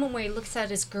that moment where he looks at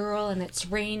his girl and it's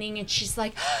raining and she's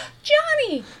like,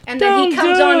 Johnny, and then Don't he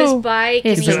comes go. on his bike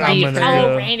and It's he's a like, reefer. it's all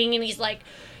go. raining and he's like,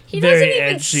 he Very doesn't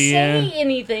even edgy, say yeah.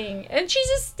 anything, and she's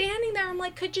just standing there. I'm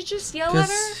like, could you just yell at her?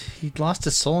 Because he lost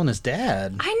his soul in his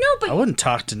dad. I know, but I wouldn't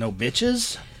talk to no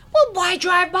bitches. well, why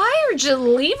drive by her? Just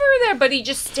leave her there. But he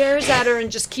just stares at her and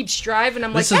just keeps driving.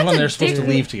 I'm like, This is that's when a they're supposed to dick-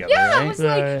 leave together, Yeah, I right? was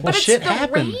like, Right. but Well, it's shit the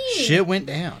happened. rain. Shit went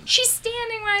down. She's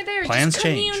standing right there. Plans just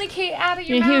change. communicate out of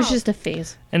your Yeah, mouth. he was just a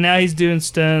phase. And now he's doing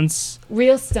stunts,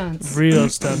 real stunts. real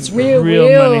stunts, for Real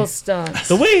money. stunts.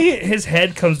 The way his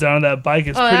head comes down on that bike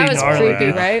is Oh, pretty that was gnarly.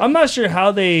 creepy, right? I'm not sure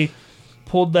how they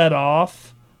pulled that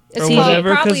off It's or probably-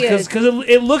 whatever, probably because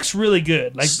it looks really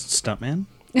good. Like Stuntman?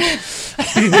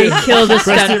 They killed a rest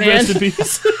stuntman. in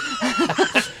peace.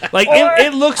 Like Or,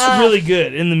 it looks really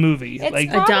good in the movie. It's Like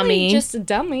probably dummy. just a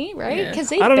dummy, right? Yeah. Because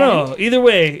I don't know. Either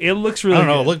way, it looks really. I don't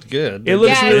know. It good. looked good. It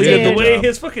looks Yeah, really it good. The did. way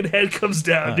his fucking head comes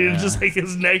down, Oh, dude, yeah. just like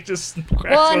his neck just cracks.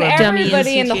 Well, and on a- Dummy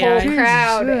everybody in the whole CGI.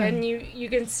 crowd, Jesus. and you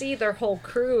can see their whole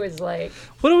crew is like,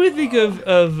 What do we think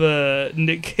of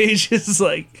Nick Cage's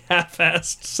like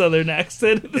half-assed Southern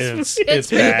accent? In this It's, movie? It's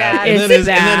pretty bad. And then It's his,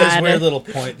 and then his bad. weird little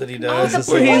point that he does. the is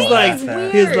Where point he's is like,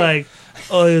 weird. he's like,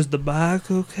 oh, is the bike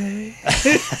okay?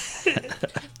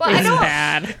 well, I It's don't.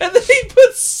 bad. And then he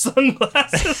puts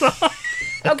sunglasses on.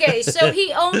 Okay, so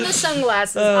he owned the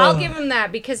sunglasses. I'll give him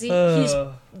that because he's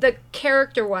Uh. the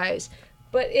character wise,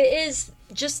 but it is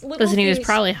just little. Listen, he was things-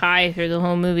 probably high through the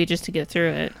whole movie just to get through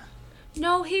it.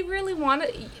 No, he really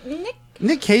wanted Nick.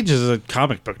 Nick Cage is a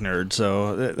comic book nerd,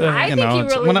 so I you think know, he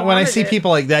it's- really when I wanted see it. people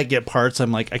like that get parts,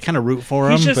 I'm like, I kind of root for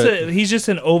him. He's just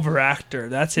an over actor.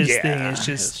 That's his thing. yeah, It's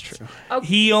just true.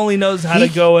 he only knows how He-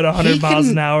 to go at 100 he miles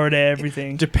can- an hour to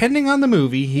everything. Depending on the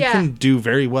movie, he Yeah. can do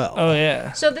very well. Oh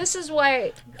yeah, So this is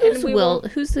why. Who's and we Will? will-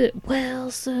 Who's the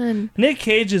Wilson? Nick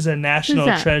Cage is a national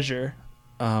that? treasure.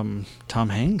 Tom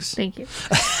Hanks. Thank you.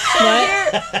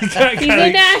 Here- He's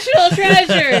a national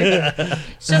treasure.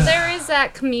 So there is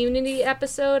that Community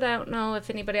episode. I don't know if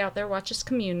anybody out there watches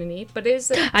Community, but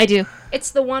I do.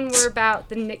 it's the one where about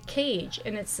the Nick Cage,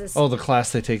 and it's this Oh, the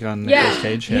class they take on Yeah. Nicolas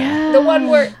Cage. Yeah. the one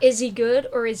where is he good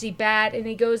or is he bad, and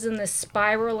he goes in this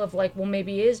spiral of like, well,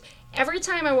 maybe he is. Every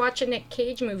time I watch a Nick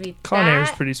Cage movie, Con Air is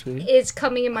that pretty sweet. is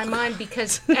coming in my mind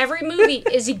because every movie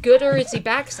is he good or is he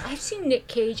bad? Because I've seen Nick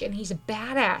Cage and he's a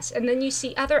badass, and then you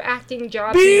see other acting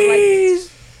jobs, and you're like,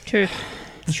 Bees! Truth.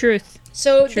 Truth.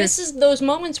 so this is those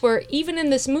moments where even in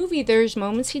this movie, there's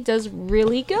moments he does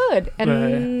really good, and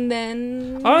Right.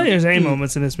 then I don't think there's any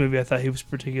moments in this movie I thought he was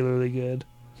particularly good.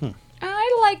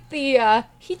 I like the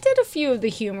he did a few of the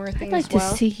humor things I'd like well.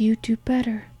 to see you do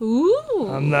better. Ooh.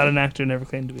 I'm not an actor, never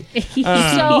claimed to be.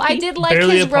 So I did like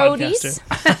Barely his a roadies.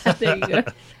 podcaster. There you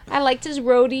go. I liked his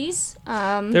roadies.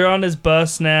 They're on his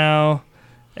bus now.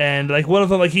 And like one of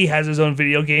them, like he has his own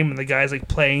video game, and the guy's like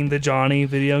playing the Johnny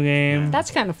video game.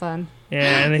 That's kind of fun.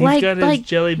 Yeah, and then he's got his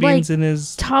jelly beans in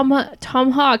his Tom Hawk.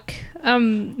 Tom Hawk.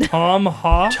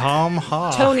 Tom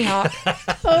Hawk. Tony Hawk.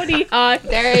 Tony Hawk.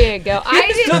 There you go.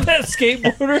 I Still didn't. that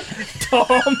skateboarder,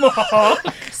 Tom Hawk.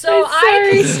 So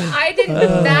I'm I didn't.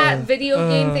 That video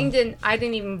game thing didn't. I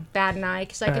didn't even bat an eye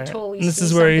because I could Alright. totally. And this see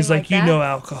is where he's something like, you that. know,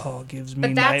 alcohol gives me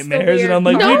But that's the nightmares, and weird I'm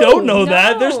like, part. we don't know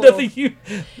that. There's No. nothing you.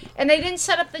 And they didn't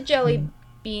set up the jelly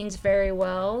beans very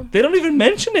well. They don't even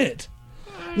mention it.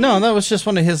 No, that was just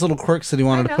one of his little quirks that he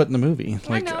wanted to know. put in the movie.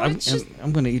 Like, know, I'm, it's just-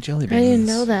 I'm going to eat jelly I beans. didn't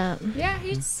know that. Yeah,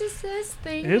 it's just this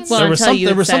thing. It's- Well, There was, until you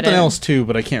there was said something it. else too,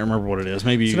 but I can't remember what it is.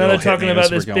 Maybe So now you'll they're hit talking me about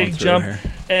as we're this going big through jump, here.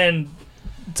 and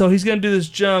so he's gonna do this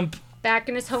jump Back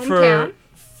in his for hometown.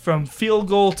 from field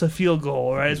goal to field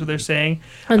goal, right? Is what they're saying.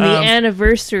 On the Um,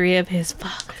 anniversary of his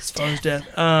father's Father's death.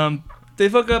 death. They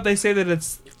fuck up. They say that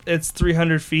it's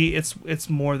 300 feet. It's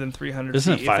more than 300.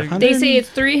 Isn't it feet. If they're- 500? They say it's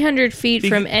 300 feet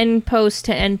from end post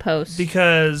to end post.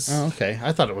 because Oh, okay.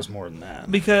 I thought it was more than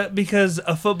that. because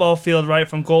a football field, right,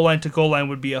 from goal line to goal line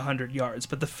would be 100 yards,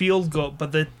 but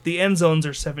the end zones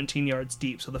are 17 yards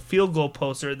deep, so the field goal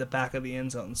posts are at the back of the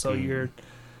end zone. So you're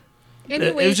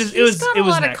Anyways, just- he's got it a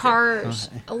was lot of inaccurate. cars.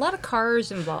 A lot of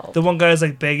cars involved. the one guy's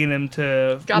like begging him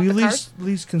to Drop "Will you the at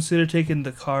least consider taking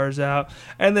the cars out,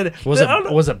 and then Was I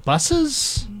don't know. it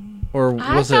buses? Or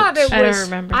I was thought it was. I don't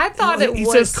remember. I thought it he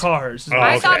was. says cars. Oh,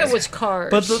 I thought okay. it was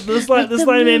cars. But this Like the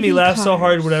line made me movie laugh so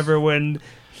hard. Cars. Whatever when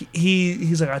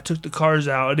he's like, I took the cars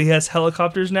out, and he has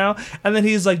helicopters now. And then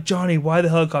he's like, Johnny, why the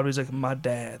helicopter? He's like, my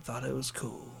dad thought it was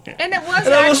cool. and it was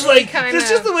And I was actually like, kind it's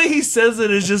just the of. way he says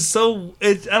it is just so.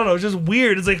 I don't know, it's just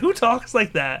weird. It's like, who talks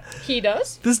like that? He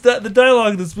does. The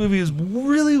dialogue in this movie is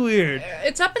really weird.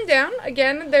 It's up and down.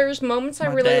 Again, there's moments I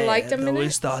My really dad liked him in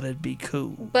always it. thought it'd be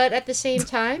cool. But at the same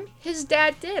time, his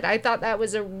dad did. I thought that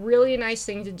was a really nice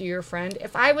thing to do your friend.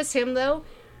 If I was him, though,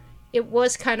 it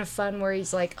was kind of fun where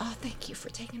he's like, oh, thank you for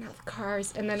taking out the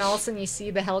cars. And then all of a sudden you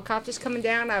see the helicopters coming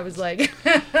down. I was like,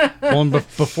 Well, and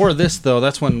before this, though,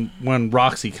 that's when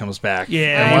Roxy comes back.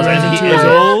 Yeah, And when once- he's and 2 he- years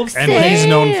old. And he's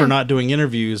known for not doing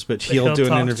interviews, but he'll he'll do an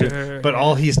talk interview. to her, But yeah.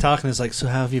 all he's talking is like, "So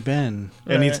how have you been?"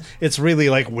 And Right. it's really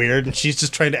like weird, and she's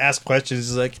just trying to ask questions.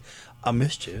 He's like, "I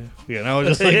missed you,"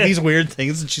 just like Yeah. these weird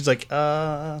things, and she's like,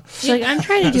 She's like, I'm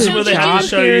trying to do This is a where they have job to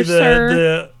show here, you sir.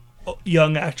 the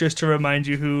young actress to remind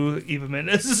you who Eva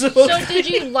Mendes is. so did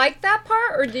you like that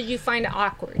part or did you find it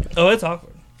awkward? Oh, it's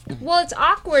awkward. Well, it's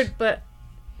awkward, but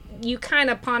you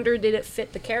kind of pondered, did it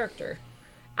fit the character?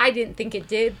 I didn't think it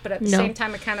did, but at the No. same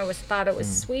time, I kind of thought it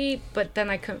was sweet. But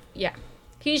then I couldn't. Yeah,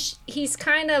 he's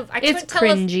kind of. I couldn't It's tell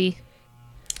if cringy.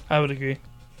 I would agree.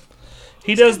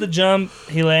 He does the jump.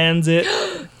 He lands it.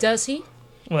 does he.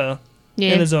 Well,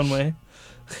 Yeah. in his own way.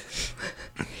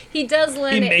 He does He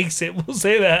land it, makes it. We'll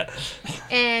say that.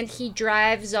 and he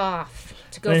drives off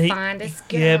to go And he- find his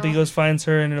girl. Yeah, but he goes finds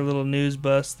her in her little news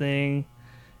bus thing,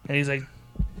 and he's like,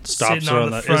 stops sitting her on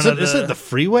on the the. front Is of it the- the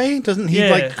freeway? Doesn't he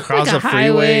Yeah. like cross Like a a freeway?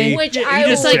 highway. Which Yeah, I he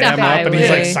just was like a jam up, and he's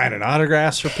like highway. signing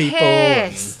autographs for people.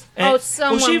 pissed. And- Oh,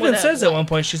 someone well, she even would've, says at like- one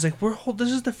point, she's like,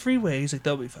 this is the freeway. He's like,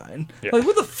 they'll be fine. Yeah. Like,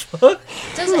 what the fuck?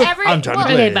 Does every I'm Johnny well,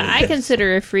 Blaze. Okay, but I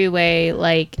consider a freeway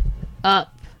like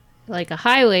up, like a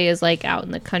highway is like out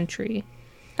in the country.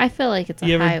 I feel like it's a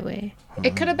You ever- highway.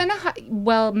 it could have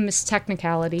been Miss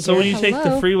Technicality. So here. when you take the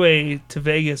Hello. freeway to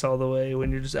Vegas all the way,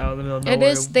 when you're just out in the middle of It nowhere,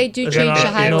 is- they do is change that the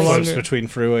not- highways. no Close longer- between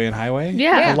freeway and highway.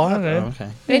 Yeah. A lot. Okay. Oh, okay.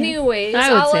 Anyways,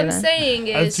 I would all say I'm that. saying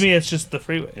is To me, it's just the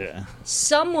freeway. Yeah.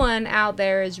 someone out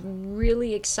there is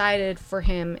really excited for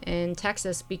him in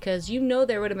Texas because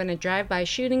there would have been a drive-by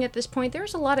shooting at this point.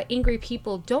 There's a lot of angry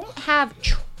people. Don't have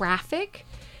traffic.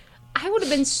 I would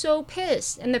have been so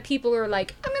pissed. And the people are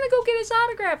like, I'm going to go get his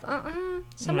autograph.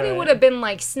 Somebody Right. would have been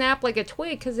like, snap like a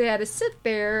twig because they had to sit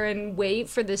there and wait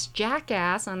for this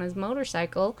jackass on his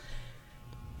motorcycle.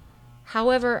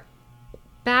 However,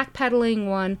 backpedaling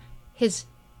one, his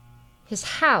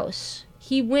house.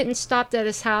 He went and stopped at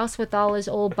his house with all his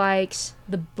old bikes,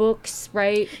 the books,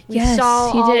 right? We Yes,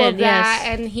 saw he all did, of that,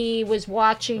 yes. and he was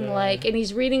watching and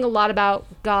he's reading a lot about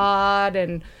God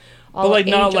and all. But like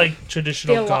not angel- like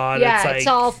traditional God. Yeah, it's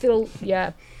like all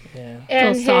yeah. yeah.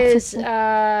 And his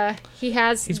Philosophical. he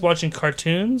has He's watching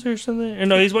cartoons or something. Or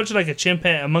no, he's watching like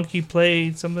a monkey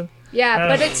play something. yeah,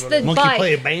 but it's the Monkey bike.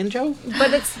 play a banjo.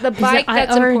 But it's the Is bike it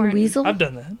that's IR and important. Weasel? I've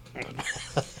done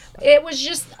that. It was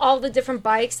just all the different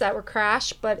bikes that were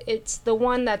crashed, but it's the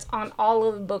one that's on all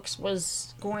of the books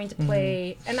was going to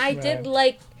play. And I did Right.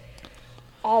 like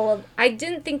I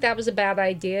didn't think that was a bad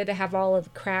idea to have all of the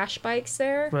crash bikes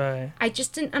there. Right. I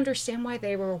just didn't understand why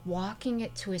they were walking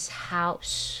it to his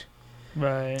house.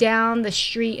 Right. down the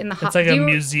street in the It's like do a you-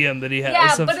 museum that he has.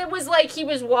 Yeah, of- but it was like he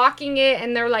was walking it,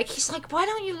 and he's like, why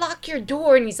don't you lock your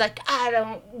door? And he's like, I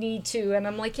don't need to. And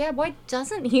I'm like, yeah, why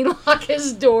doesn't he lock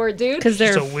his door, dude? Because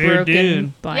they're Just a weird broken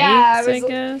dude. bikes, Yeah, I it was-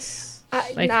 guess. Nah,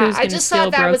 who's I gonna just steal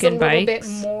thought that was a broken little bikes?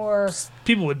 bit more.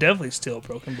 people would definitely steal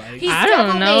broken bikes. He's I don't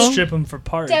devil know. May, Strip them for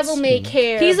parts. devil may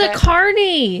care. He's a but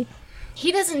carny.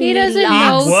 He doesn't. He need doesn't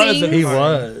lots. know was a things. He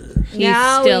was. He's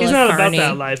Now still He's a not about carny.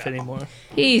 that life anymore.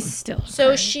 He's still a So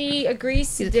carny. she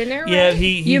agrees to dinner. Yeah, right?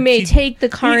 he You may he- take the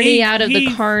carny he- out of he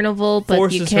the carnival, but you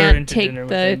forces her can't into take dinner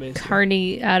with him, the basically.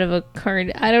 carny out of a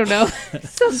carny. I don't know.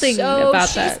 Something So about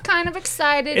she's that. kind of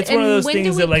excited. It's and one of those when do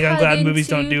things we that like I'm cut glad movies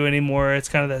don't into- do anymore. It's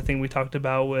kind of that thing we talked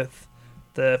about with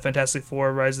the Fantastic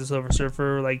Four, Rise of the Silver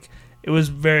Surfer. Like it was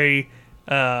very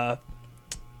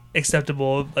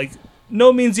acceptable. Like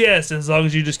no means yes as long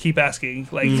as you just keep asking.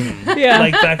 Like Yeah.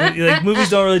 like like movies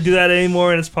don't really do that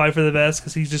anymore, and it's probably for the best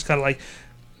because he's just kind of like.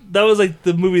 That was like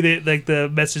the movie, like the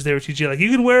message they were teaching. Like, you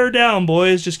can wear her down,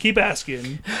 boys. Just keep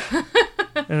asking.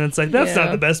 And it's like, that's Yeah.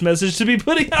 not the best message to be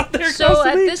putting out there. So at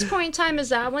constantly. this point in time, is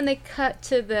that when they cut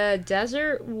to the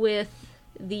desert with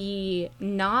the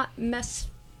not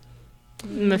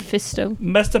Mephisto.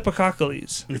 Messed up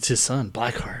Apocalypse. It's his son,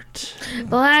 Blackheart.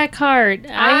 Blackheart.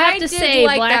 I have to did say,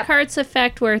 like that- Blackheart's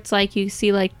effect where it's like you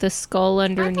see like the skull I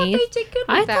thought underneath. they did good with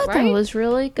I that, thought right? that was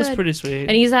really good. That's pretty sweet.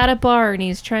 And he's at a bar and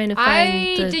he's trying to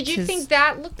find. Did you his think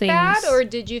that looked things. bad, or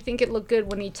did you think it looked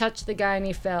good when he touched the guy and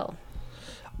he fell?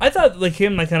 I thought like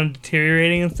him like kind of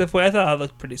deteriorating and stuff. I thought that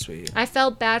looked pretty sweet. I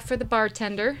felt bad for the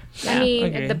bartender. Yeah, I mean,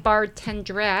 okay. the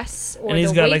bartendress or And he's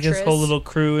the got waitress. like his whole little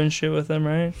crew and shit with him,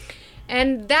 right?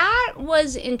 And that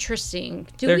was interesting.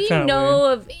 Do They're we kinda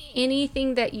know of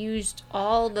anything that used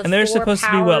all the And they're four supposed to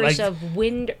be powers what, like- of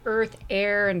wind, earth,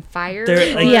 air, and fire?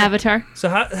 They're, like- the Avatar. So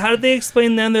how did they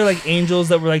explain them? They're like angels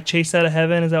that were like chased out of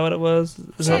heaven. Is that what it was?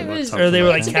 Is It that, was- or they were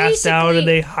like it's cast out and basically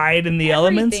they hide in the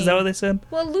elements? Is that what they said?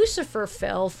 Well, Lucifer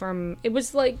fell from. It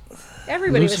was like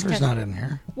everybody Lucifer's was. not in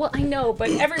here. Well, I know, but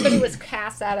everybody was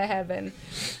cast out of heaven.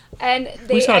 And We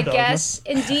they, saw I Dogma. guess,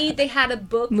 indeed, they had a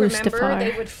book. Remember, Mustafar.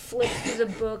 they would flip through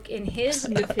the book in his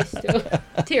Mephisto.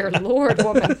 Dear Lord,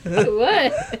 woman,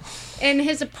 what? In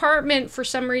his apartment, for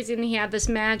some reason, he had this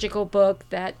magical book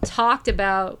that talked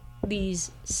about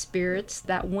these spirits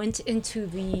that went into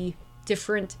the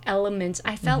different elements.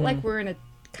 I felt like we're in a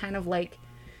kind of like.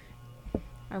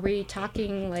 Are we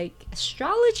talking like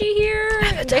astrology here?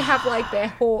 They have like the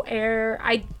whole air.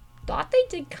 I thought they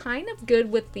did kind of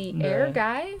good with the air Yeah.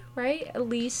 guy, right? At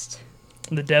least.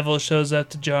 The devil shows up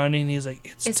to Johnny and he's like,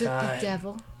 "It's Is it time." the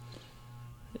devil?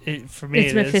 For me,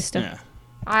 It's it is. Mephisto. Yeah.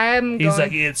 I'm He's going.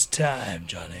 like, "It's time,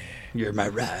 Johnny." You're my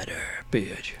rider,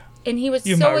 bitch. and he was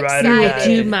You're so my rider,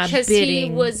 excited You do my because he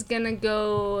bidding. was gonna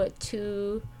go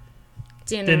to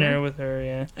Dinner with her,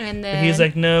 yeah. and But then he's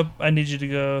like, "Nope, I need you to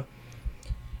go."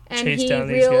 and chase he down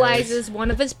these guys. realizes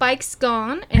one of his bikes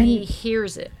gone, and he And-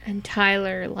 hears it. And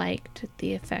Tyler liked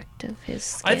the effect of his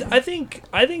skin. I think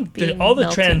Being all the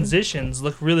melted. transitions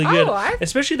look really good, Oh, I-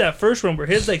 especially that first one where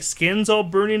his like skin's all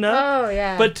burning up. Oh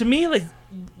yeah, But to me, like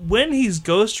when he's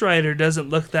Ghost Rider, doesn't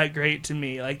look that great to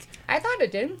me. Like, I thought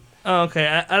it did. oh, okay,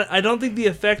 I don't think the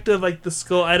effect of like the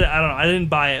skull. I don't know. I didn't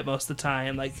buy it most of the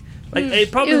time. Like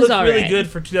it probably It was looked really alright. good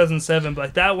for 2007, but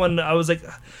like that one, I was like,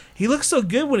 he looks so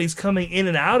good when he's coming in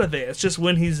and out of it. It's just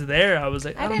when he's there, I was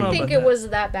like, I I don't didn't know think about it that. was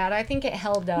that bad. I think it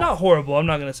held up. Not horrible. I'm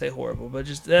not gonna say horrible, but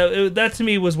just that to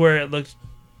me was where it looked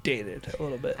dated a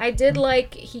little bit. I did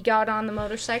like he got on the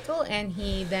motorcycle and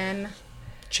he then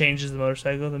Changes the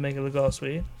motorcycle to make it look all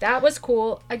sweet. that was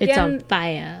cool. it's on Again,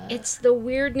 fire. it's the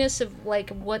weirdness of like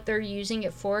what they're using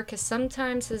it for because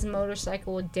sometimes his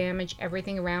motorcycle will damage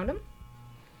everything around him.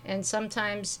 And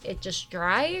sometimes it just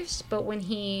drives, but when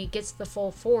he gets the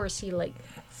full force, he like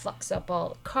fucks up all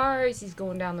the cars. He's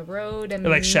going down the road and It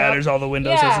like shatters all the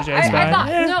windows Yeah, as he drives by. I thought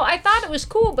Yeah. no, I thought it was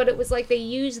cool, but it was like they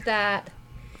used that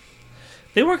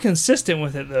They were consistent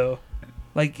with it though.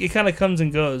 Like it kind of comes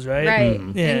and goes, right? right.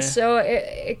 Yeah. And so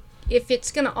if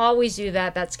it's gonna always do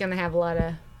that, that's gonna have a lot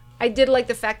of. I did like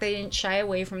the fact they didn't shy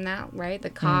away from that. Right, the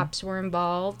cops were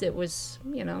involved. It was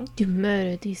You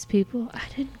murdered these people. I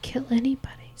didn't kill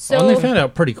anybody. so. Well, and they found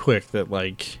out pretty quick that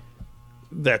like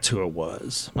that's who it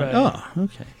was. Like, Right. oh,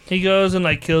 okay. He goes and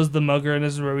like kills the mugger, and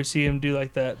this is where we see him do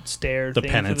like that stare The thing for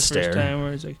the penance first stare. time,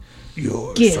 where he's like,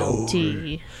 "Your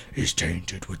Guilty. is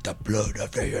tainted with the blood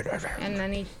of the." And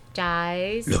then he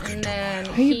dies. Look and into then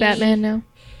Are you Batman now?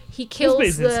 He kills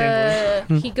basically the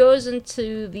same he goes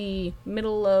into the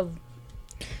middle of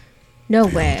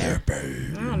Nowhere. I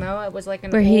don't know. It was like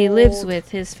an Where he lives old- with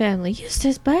his family.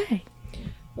 Eustace Bay.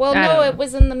 Well, I no, don't it know.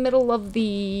 was in the middle of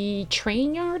the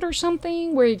train yard or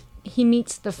something where he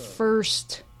meets the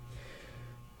first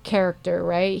character,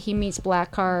 right? He meets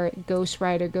Blackheart. Ghost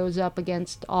Rider goes up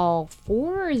against all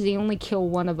four, or does he only kill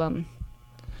one of them?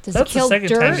 Does That's he kill the second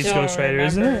time Dirt? he's Ghost Rider,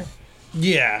 isn't it?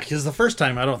 Yeah, because the first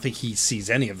time I don't think he sees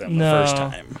any of them. No. The first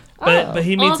time. But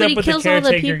he meets but up he with the kills all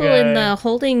caretaker the people guy. in the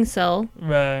holding cell.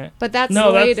 Right. But that's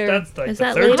No, later. that's like Is the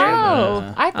that third later? time.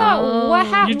 Oh, I thought,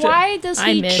 Oh. You ju- why does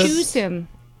I he missed. choose him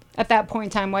at that point in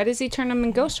time? Why does he turn him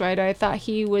in Ghost Rider? I thought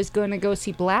he was going to go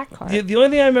see Blackheart. The only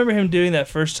thing I remember him doing that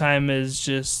first time is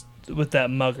just with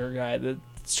that mugger guy that's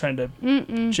trying to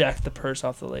jack the purse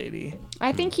off the lady.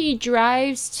 I think he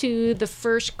drives to the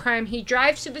first crime. He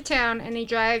drives to the town and he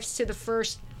drives to the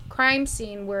first crime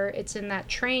scene where it's in that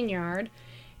train yard,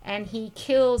 and he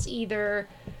kills either,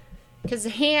 because the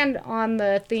hand on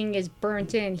the thing is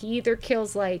burnt in. He either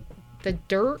kills like the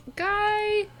dirt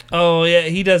guy, Oh yeah,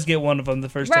 he does get one of them the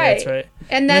first day. That's right.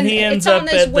 and Then then he ends it's on up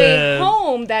his at way the-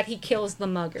 home that he kills the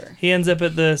mugger. He ends up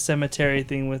at the cemetery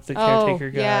thing with the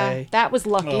caretaker guy. yeah, that was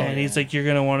lucky. And he's like, "You're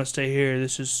gonna want to stay here.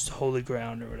 This is holy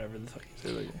ground, or whatever the fuck he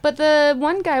said." Like, But the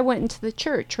one guy went into the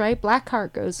church, right?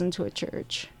 Blackheart goes into a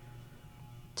church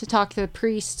to talk to the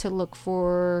priest to look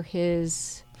for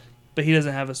his. but he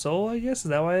doesn't have a soul, I guess. Is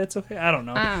that why it's okay? I don't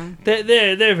know. Ah. They're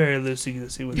very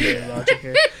loosey-goosey with their logic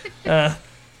here.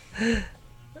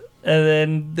 And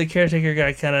then the caretaker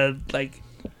guy kind of like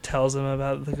tells him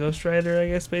about the Ghost Rider, I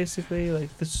guess, basically.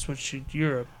 Like, this is what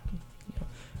you're a...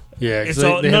 Yeah, It's because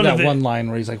all- they none have of that it- one line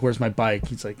where he's like, "Where's my bike?"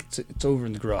 He's like, "It's over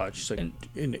in the garage." He's like, And-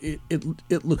 and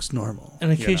it looks normal.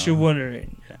 And in you case know? you're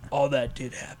wondering, Yeah. all that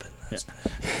did happen last night.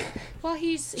 Well,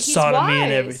 he's Sodomy wise.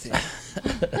 and everything.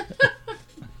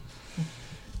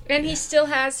 And he still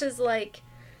has his like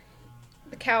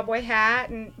the cowboy hat,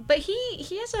 and but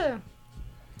he has a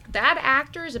that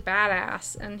actor is a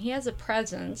badass, and he has a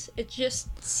presence. It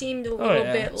just seemed a Oh, little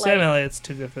yeah. bit Sam like Elliott's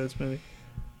too good for this movie.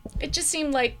 it just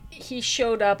seemed like he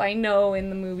showed up. I know in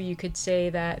the movie you could say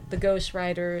that the Ghost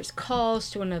Rider's calls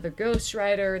to another Ghost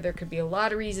Rider. There could be a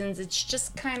lot of reasons. It's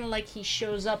just kind of like he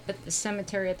shows up at the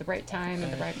cemetery at the right time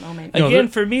at the right moment. No, Again,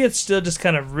 there- for me, it's still just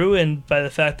kind of ruined by the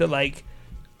fact that, like,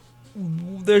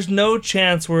 there's no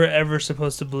chance we're ever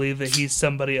supposed to believe that he's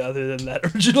somebody other than that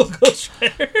original Ghost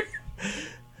Rider.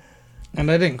 And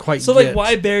I didn't quite. So, get, like,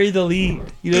 why bury the lead?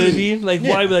 You know what I mean? Like,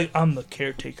 why be like, I'm the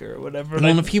caretaker or whatever?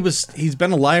 Well, Like, if he's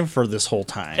been alive for this whole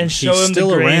time, and show he's him still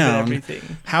the grave around. and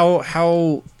everything.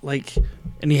 How like,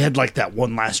 and he had like that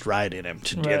one last ride in him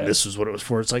to, Right. and this was what it was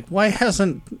for. It's like, why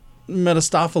hasn't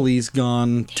Mephistopheles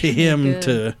gone to him Good.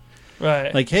 to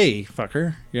Right. like, hey,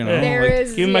 fucker, you know? Yeah. There like,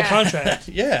 is give him my yeah. contract.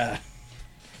 yeah.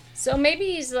 So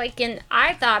maybe he's like in.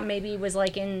 I thought maybe he was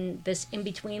like in this in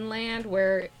between land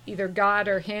where either God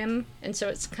or him, and so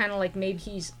it's kind of like maybe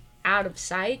he's out of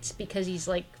sight because he's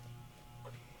like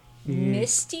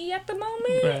misty at the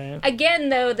moment. Right. Again,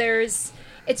 though,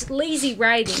 it's lazy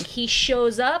writing. He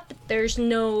shows up. There's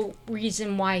no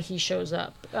reason why he shows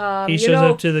up. He shows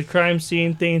up to the crime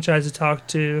scene thing, tries to talk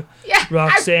to yeah,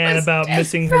 Roxanne I was- about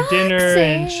missing her dinner,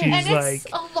 and she's and like, it's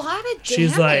a lot of damage.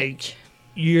 she's like,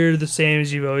 "You're the same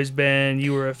as you've always been.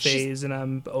 You were a She's phase, and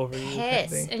I'm over you." kind of pissed,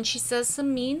 thing. and she says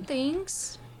some mean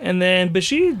things. And then, but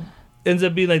she ends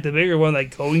up being like the bigger one,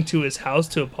 like going to his house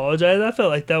to apologize. I felt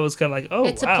like that was kind of like, oh,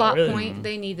 It's wow, a plot really? point.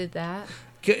 They needed that.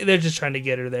 They're just trying to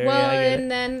get her there. Well, yeah, I get and it.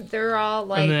 then they're all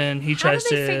like, And then he tries how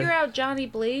did they to- figure out Johnny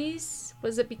Blaze?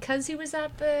 Was it because he was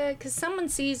at the? Because someone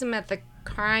sees him at the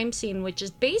crime scene, which is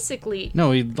basically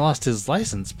No, he lost his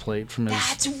license plate from his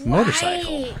that's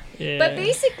motorcycle. right. Yeah. But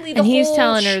basically, the And he's whole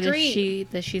telling her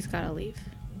street, that she's got to leave.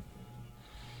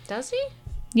 does he?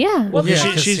 Yeah. Well, Yeah,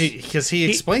 she- because he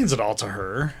explains it all to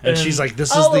her, and And- she's like,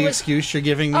 "This is Oh, the it was- excuse you're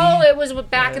giving me." Oh, it was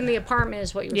back in the apartment,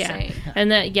 is what you were yeah. saying. And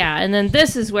then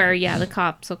this is where the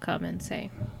cops will come and say,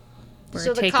 "We're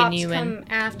So the taking cops you come in."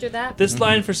 after that. This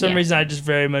line, for some Yeah. reason, I just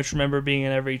very much remember being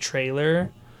in every trailer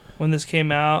when this came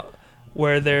out,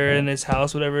 where they're in his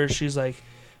house, whatever. She's like,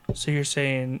 "So you're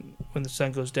saying when the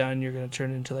sun goes down, you're gonna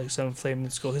turn into like some flaming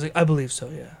skull?" He's like, "I believe so,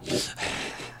 yeah."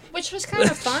 Which was kind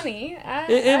of funny. I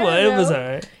It don't was know.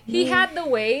 alright. He had the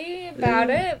way about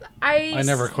it. I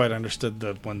never quite understood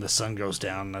that when the sun goes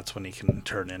down, that's when he can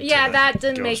turn into. Yeah, the that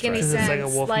didn't Ghost make any Rider. Because it's like a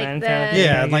sense. Wolfman Like kind the of thing.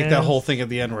 Yeah, and like that Yeah. whole thing at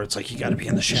the end where it's like you got to be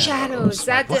in the shadows. shadows.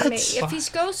 That Like, didn't what? make. If he's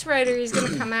Ghost Rider, he's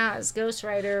gonna come out as Ghost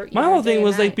Rider. My either whole day thing or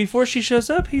was like night. before she shows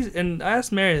up, and I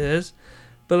asked Mary this,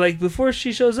 but like before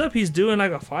she shows up, he's doing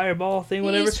like a fireball thing,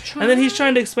 whatever, He's and then he's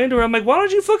trying to explain to her. I'm like, why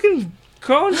don't you fucking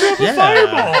conjure up a Yeah.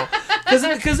 fireball?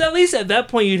 Because at least at that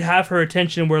point you'd have her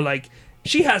attention where like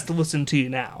she has to listen to you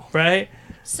now, right?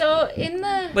 So in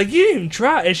the Like, he didn't even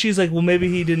try. And she's like, well, maybe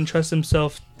he didn't trust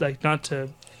himself, like, not to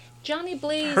Johnny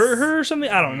Blaze, hurt her or something.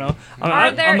 I don't know.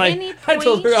 Are there like, any I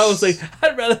told her, I was like, points-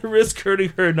 I'd rather risk hurting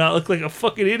her and not look like a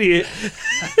fucking idiot.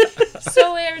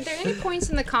 So are there any points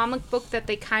in the comic book that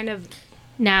they kind of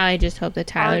Now I just hope that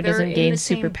Tyler Are they doesn't in gain the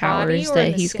same body superpowers or in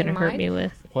that the he's going to same hurt mind? me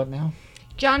with. What now?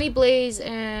 Johnny Blaze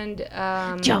and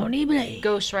Johnny Blaze.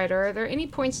 Ghost Rider? Are there any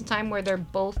points in time where they're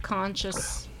both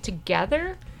conscious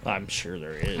together I'm sure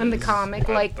there is. in the comic?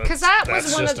 Like, because that was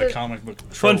That's one just of a the. comic book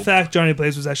Fun trope. fact, Johnny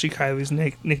Blaze was actually Kylie's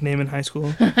nickname in high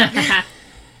school. I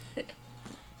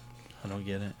don't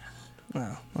get it.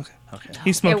 Oh, okay. Okay.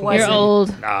 He smoked It weed. You're wasn't.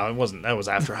 old. No, it wasn't. That was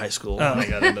after high school Oh. when I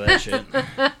got into that shit.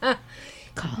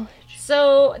 College.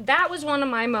 So that was one of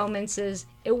my moments. Is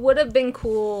it would have been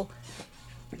cool.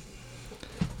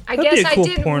 I That'd be guess a cool I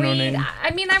didn't porno read. name.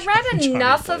 I mean, I read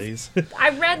enough of. I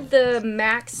read the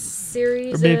Max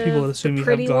series. Or maybe of people would the assume you have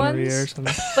pretty gonorrhea or ones.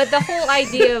 something. But the whole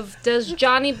idea of does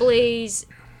Johnny Blaze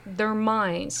their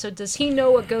minds? So does he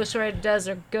know what Ghost Rider does,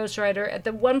 or Ghost Rider at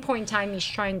the one point in time he's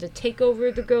trying to take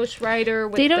over the Ghost Rider?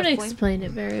 With They don't the flame? explain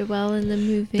it very well in the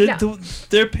movie.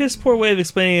 Their piss poor way of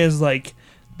explaining it is like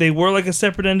they were like a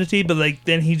separate entity, but like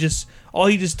then he just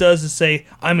does is say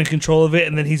I'm in control of it,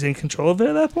 and then he's in control of it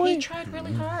at that He point. tried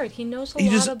really hard. He knows a He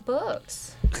lot just- of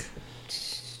books.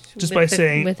 Just With by the-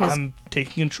 saying with his- I'm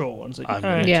taking control. And it's like, I'm all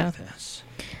gonna right. Yeah. do this.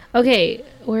 Okay,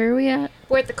 where are we at?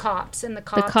 We're at the cops, and the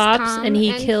cops cops, and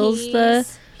he kills he's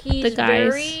the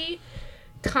guys. very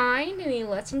kind, and he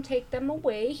lets them take them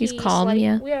away. He's calm, like,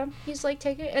 yeah. He's like,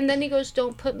 take it, and then he goes,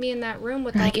 "Don't put me in that room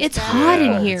with all Like, these it's bad hot people."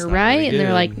 in Yeah, here, it's not right? really And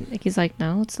they're good. like, he's like,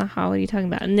 no, it's not hot. What are you talking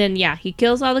about? And then, yeah, he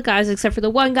kills all the guys except for the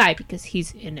one guy because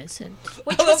he's innocent.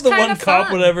 Which I was love the kind one of cop,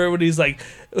 fun. whatever, when he's like,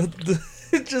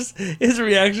 it just his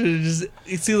reaction is just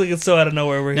it seems like it's so out of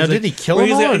nowhere. Where he's Now, like, did he kill where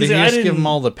them he's all, like- or did he's he like, just I give didn't- them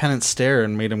all the penance stare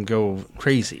and made them go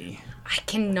crazy? I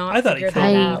cannot. I thought he figure killed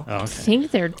that them. out. Oh, okay. I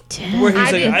think they're dead. Where he's I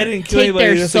like, didn't I didn't kill take anybody.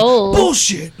 their And it's like, souls.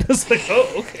 bullshit. It's like,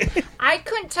 oh, okay. I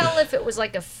couldn't tell if it was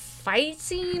like a fight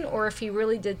scene or if he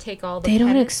really did take all the. They don't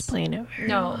penance. explain it very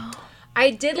No, well.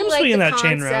 I did Him like swinging the that concept.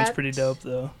 chain round's pretty dope,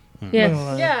 though. Yeah. Not gonna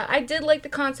lie. Yeah, I did like the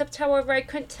concept. However, I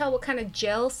couldn't tell what kind of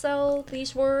jail cell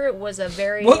these were. It was a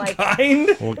very What like. kind?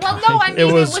 Well, no, I mean, it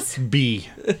it was, was- B.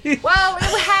 Well,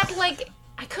 it had like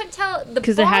I couldn't tell the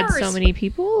Because it had so bars- many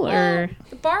people, Well, or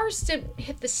the bars didn't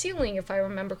hit the ceiling, if I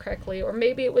remember correctly, or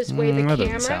maybe it was the way the that camera.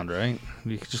 doesn't sound right.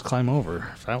 You could just climb over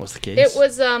if that was the case. It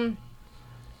was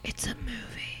it's a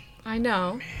movie. I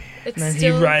know. It's And then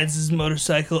still. he rides his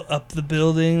motorcycle up the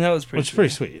building. That was pretty. Which is pretty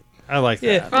sweet. I like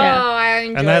Yeah. that. Oh, Yeah. I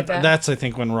enjoyed And that. that's I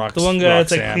think when The one guy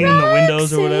that's like Roxanne, cleaning the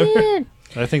windows or whatever. Roxanne!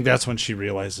 I think that's when she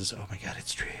realizes, oh my god,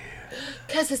 it's true.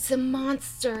 Because it's a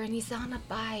monster and he's on a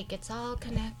bike. It's all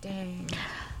connecting.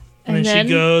 And then she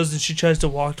goes and she tries to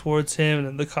walk towards him, and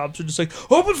then the cops are just like,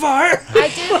 "Open fire!" I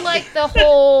did like the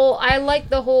whole. I like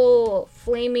the whole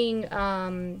flaming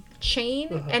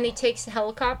chain, and he takes the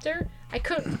helicopter.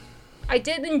 I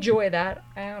did enjoy that.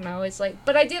 I don't know. It's like,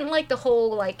 but I didn't like the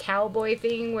whole like cowboy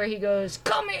thing where he goes,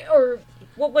 "Come here," or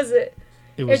what was it?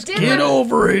 It was did get rem-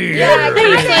 over here. Yeah,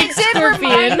 it like did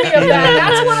remind me of that.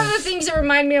 That's one of the things that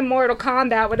remind me of Mortal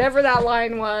Kombat, whatever that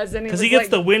line was. And Because he gets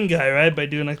the wind guy right by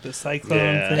doing like the cyclone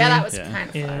Yeah. thing. Yeah, that was Yeah. kind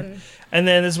of Yeah. fun. And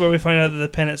then this is where we find out that the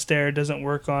penance stare doesn't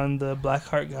work on the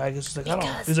Blackheart guy because he's like, I don't.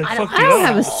 Because He's like, I don't- fuck I you. don't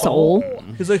have a soul.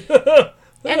 He's like,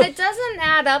 And it doesn't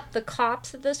add up, the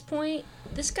cops at this point.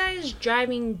 This guy is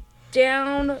driving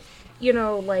down,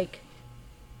 like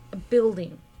a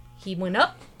building. He went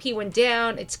up, he went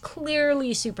down. It's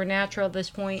clearly supernatural at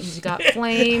this point. He's got To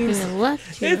flames. the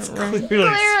left, to it's the right.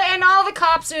 clearly. And all the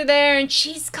cops are there, and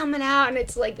she's coming out, and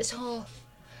it's like this whole.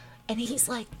 And he's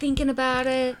like thinking about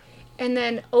it, and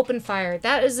then open fire.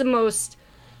 That is the most.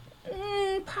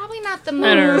 Probably not the most.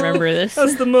 I don't remember this.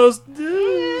 That's the most.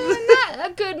 Not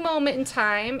a good moment in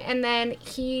time, and then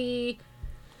he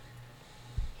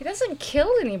doesn't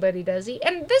kill anybody, does he?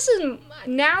 And this is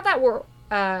now that we're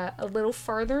a little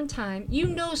farther in time.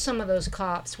 Some of those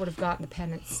cops would have gotten the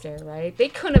penance stare, right? They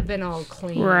couldn't have been all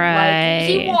clean. Like,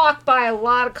 he Right. walked by a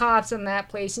lot of cops in that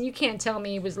place, and you can't tell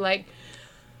me he was like,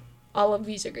 all of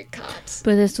these are good cops.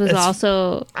 But this was It's-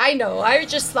 also I know. I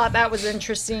just thought that was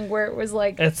interesting, where it was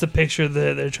like That's the picture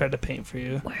that they're trying to paint for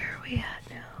you. where are we at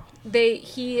now?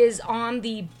 he is on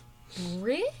the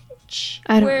bridge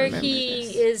I don't where remember he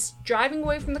this. is driving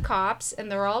away from the cops and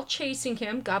they're all chasing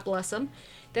him. God bless him.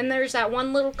 Then there's that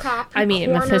one little cop who I mean,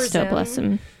 corners Mephisto, him. bless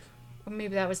him. Or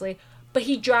maybe that was late. But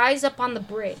he drives up on the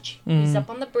bridge. Mm-hmm. He's up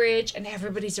on the bridge and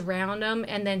everybody's around him,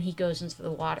 and then he goes into the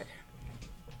water.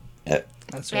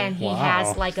 That's right. And he Wow.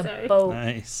 has like a Sorry. boat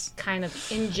Nice. kind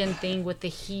of engine thing with the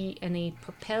heat, and he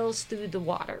propels through the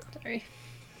water. Sorry.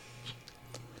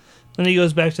 Then he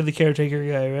goes back to the caretaker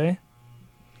guy, right?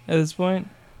 At this point,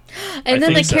 And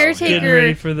then the think so. getting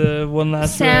ready caretaker, for the one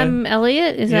last Sam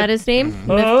Elliott, is Yep. that his name?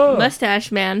 Oh.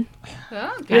 Mustache Man. Oh,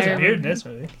 ride. He has I a beard in this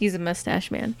movie. He's a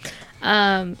mustache man.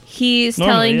 He's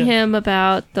Normally, telling yeah. him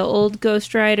about the old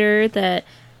Ghost Rider that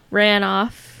ran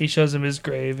off. He shows him his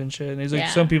grave and shit, and he's like, Yeah.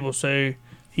 "Some people say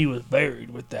he was buried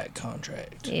with that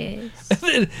contract." Yes. And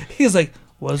then he's like,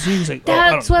 "Was he?" He's like, "Oh,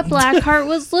 I That's don't what Blackheart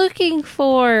was looking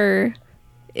for.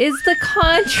 Is the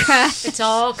contract. It's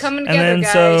all coming And together, then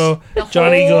guys. so The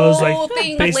Johnny goes whole like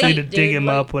thing basically to late, dig dude, him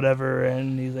like- up, whatever,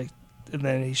 and he's like, and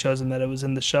then he shows him that it was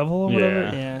in the shovel or whatever.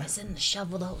 Yeah. Yeah. It's in the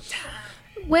shovel the whole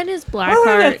time. When is I don't think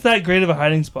Blackheart? that's that great of a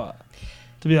hiding spot,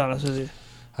 to be honest with you.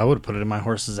 I would have put it in my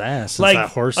horse's ass. Since Like, that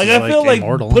horse like is I feel like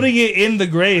immortal. putting it in the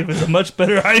grave is a much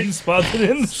better hiding spot than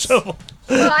in the shovel.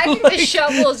 Well, I think the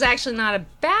shovel is actually not a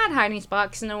bad hiding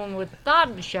spot because no one would have thought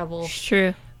of the shovel. It's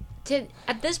true.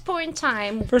 At this point in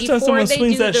time, First time before someone they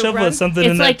swings do that the shovel run, at something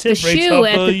in It's that like the tip breaks shoe off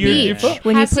at the your beach. foot.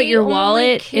 When you Has put he your only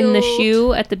wallet in the killed-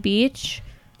 shoe at the beach,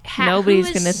 nobody's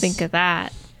who going to is- think of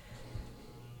that.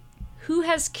 Who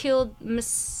has killed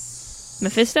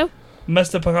Mephisto?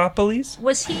 Mephistopolis?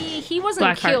 Was he wasn't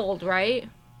Blackheart. killed, right?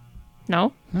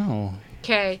 No. No.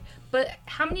 Okay. But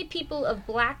how many people of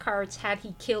Blackhearts had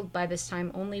he killed by this time?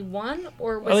 Only one,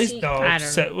 or was At least he? no. I don't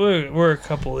set- we're a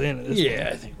couple in at this Yeah,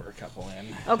 point. I think we're a couple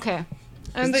in. Okay.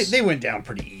 And They went down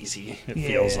pretty easy, it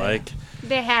feels Yeah. like.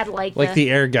 they had like The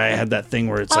air guy had that thing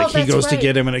where it's Oh, like he that's goes to right.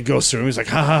 get him and it goes through him. He's like,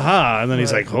 ha ha ha. And then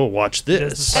he's Right. like, oh, watch Does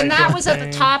this. the and that cycle was at the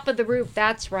thing. top of the roof.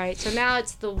 That's right. So now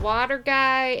it's the water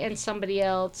guy and somebody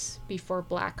else before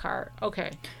Blackheart.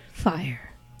 Okay.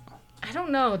 Fire. I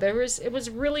don't know. It was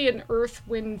really an earth,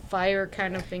 wind, fire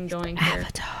kind of thing going here.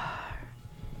 Avatar.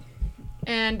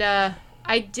 And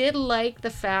I did like the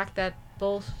fact that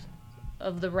both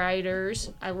of the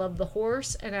riders, I love the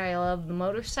horse and I love the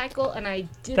motorcycle, and I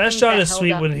did. That think shot that is held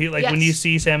sweet up. when he when you Yes.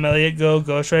 see Sam Elliott go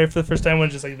Ghost Rider for the first time, when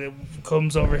just like it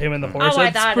comes over him and the horse. I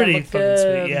That's thought it pretty looked fucking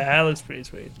good. sweet. Yeah, that looks pretty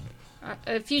sweet.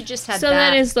 If you just had So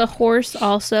that, then is the horse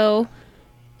also...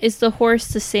 Is the horse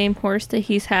the same horse that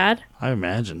he's had? I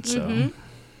imagine so. Mm-hmm.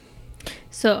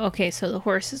 So, okay, so the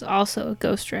horse is also a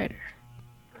Ghost Rider.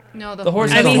 no, The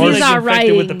horse I has mean, to be he's like, not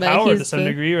infected with the riding, but power to he's some the-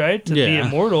 degree, right? To be Yeah.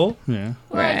 immortal. Yeah.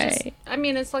 Right. I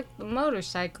mean, it's like the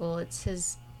motorcycle. It's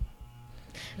his.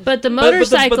 But the but the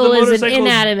motorcycle is an motorcycle's-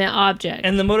 inanimate object.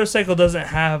 And the motorcycle doesn't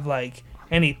have like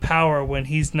any power when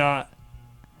he's not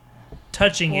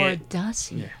touching Or it, does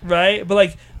he? right?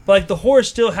 But like the horse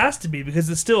still has to be because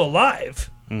it's still alive.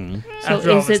 Mm. so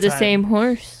after all is this it the time. same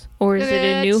horse? Or is it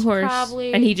a new It's horse?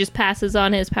 probably- And he just passes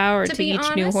on his power To to be each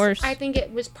honest, new horse? I think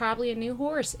it was probably a new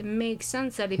horse. It makes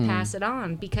sense that he pass it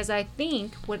on because I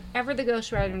think whatever the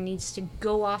Ghost Rider needs to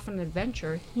go off on an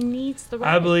adventure, he needs the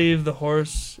ride. I believe the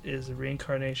horse is a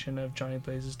reincarnation of Johnny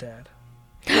Blaze's dad.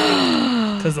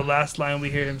 Because the last line we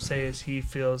hear him say is he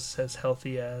feels as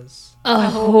healthy as. a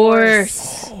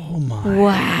horse. Oh my.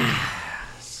 Wow.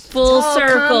 Full all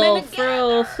circle.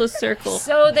 coming Full circle.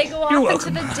 So they go You're off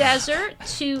into the desert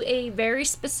to a very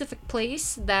specific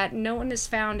place that no one has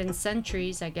found in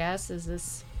centuries, I guess, is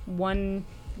this one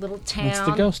little town It's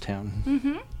the ghost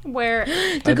town. where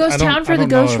The ghost don't- town for I the don't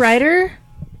know Ghost if Rider?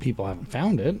 People haven't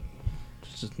found it.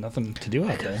 There's just nothing to do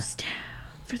out there. Ghost town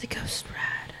for the Ghost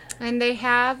Rider. and they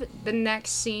have the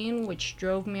next scene, which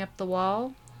drove me up the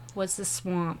wall, was the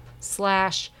swamp /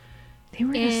 They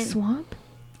were in a In- swamp?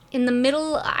 in the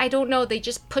middle. I don't know. They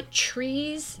just put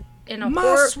trees in a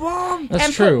My swamp! That's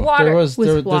and put true. water- There was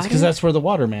With water? because that's where the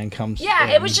waterman comes. Yeah, in.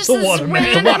 it was just The this waterman.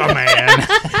 random.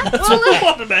 the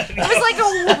waterman. It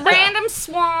was like a random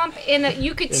swamp, and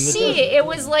you could see it. It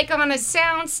was like on a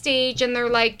sound stage, and they're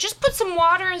like, just put some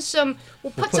water and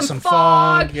we'll put some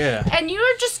fog, yeah. and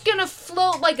you're just gonna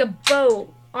float like a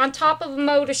boat on top of a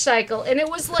motorcycle. And it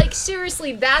was like,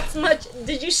 seriously, that's much.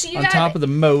 Did you see On that? top of the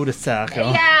motorcycle.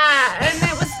 Yeah, and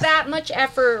it was that much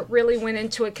effort really went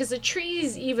into it because the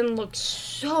trees even look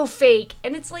so fake,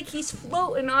 and it's like he's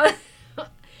floating on.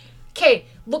 Okay,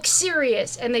 look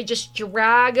serious, and they just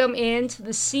drag him into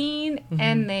the scene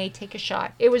and they take a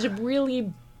shot. It was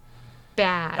really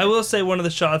bad. I will say one of the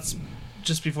shots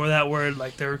just before that where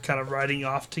like they were kind of riding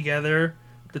off together,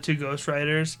 the two Ghost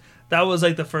Riders. That was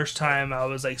like the first time I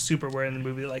was like super aware in the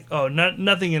movie, like, oh,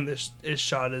 nothing in this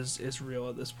shot is real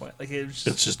at this point. Like it was just,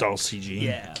 It's just all CG.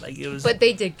 yeah, like it was But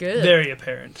they did good. very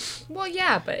apparent. Well,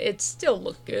 yeah, but it still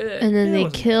looked good. And then Yeah, it they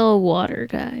wasn't- kill Water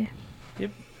Guy.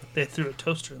 Yep, they threw a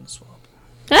toaster in the swamp.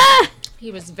 Ah! He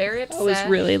was very upset. That was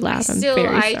really loud. I'm Still, very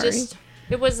I sorry. just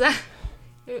It was that.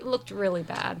 It looked really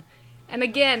bad. And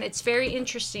again, it's very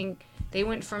interesting. They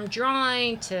went from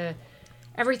drawing to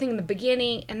everything in the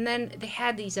beginning, and then they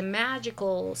had these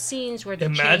magical scenes where they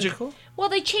changed- Magical? Well,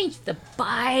 they changed the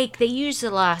bike. They used a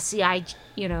lot of CGI.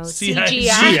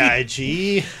 CGI.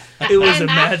 CIG. It was a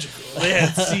magical. They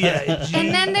had CIG. And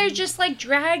then they're just like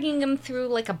dragging them through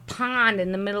like a pond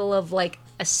in the middle of like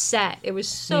a set. It was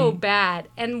so bad.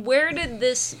 And where did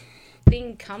this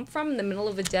thing come from in the middle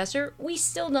of a desert? We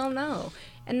still don't know.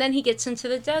 And then he gets into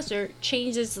the desert,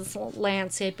 changes the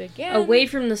landscape again. Away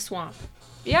from the swamp.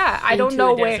 Yeah, I don't into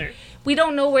know a where. desert. We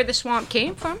don't know where the swamp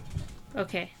came from.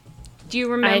 Okay. Do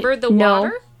you remember the no.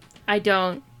 water? I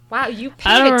don't. Wow, you paid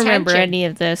I don't attention. remember any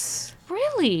of this.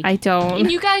 Really? I don't.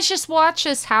 And you guys just watched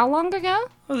this how long ago?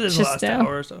 Well, this Just last now.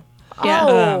 hour or so. Yeah.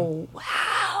 Oh,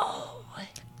 wow.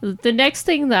 The next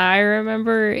thing that I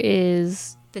remember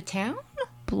is The town?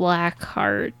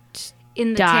 Blackheart In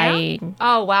the dying. town?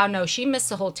 Oh, wow, no. She missed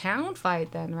the whole town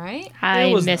fight then, right? I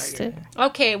wasn't missed that it. good.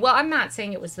 Okay, well, I'm not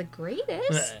saying it was the greatest,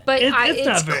 Right. but It's not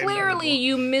it's very clearly memorable.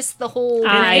 you missed the whole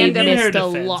I In random. her missed a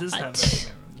defense, lot. it's not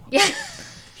very memorable. Yeah.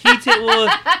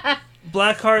 Well,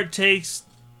 Blackheart takes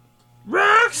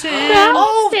Roxanne.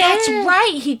 Oh, that's Roxanne.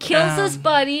 right. He kills his Um,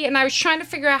 buddy, and I was trying to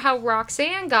figure out how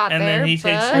Roxanne got And there. then he takes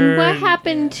but- her- And what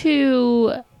happened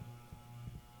to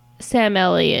Sam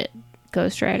Elliott,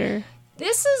 Ghost Rider?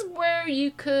 This is where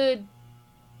you could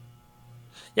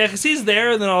Yeah, because he's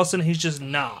there, and then all of a sudden he's just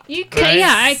not. you could Right?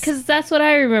 Yeah, because that's what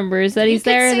I remember is that you he's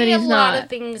could there and say then he's a lot not. of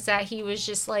things that he was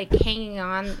just like hanging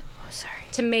on Sorry.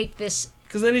 to make this.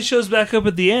 Because then he shows back up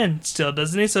at the end still,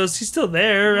 doesn't he? So he's still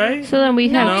there, right? So then we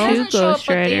No, have he two doesn't show up Ghost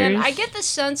at the end. Riders. I get the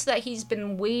sense that he's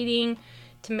been waiting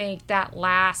to make that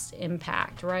last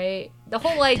impact, right? The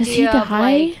whole Does he idea of die?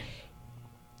 like,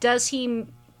 does he?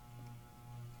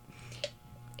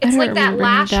 It's don't like that remember him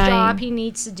last dying. job he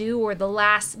needs to do, or the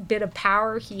last bit of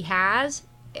power he has.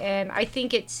 And I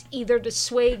think it's either to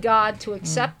sway God to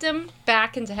accept him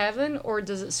back into heaven, or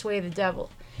does it sway the devil?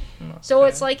 So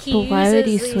it's like he But why would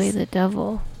he uses sway these- the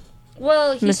devil?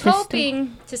 Well, he's Mephisto.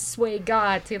 hoping to sway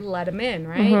God to let him in,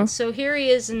 right? Mhm. So here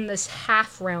he is in this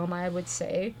half realm, I would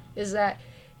say, is that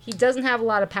he doesn't have a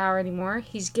lot of power anymore.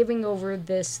 He's giving over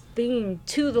this thing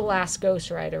to the last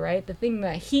Ghost Rider, right? The thing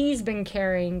that he's been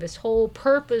carrying, this whole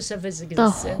purpose of his The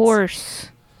existence. horse.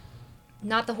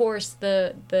 Not the horse,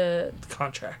 the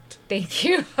Contract. thank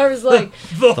you. I was like,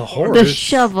 The horse. The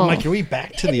shovel. I'm like, are we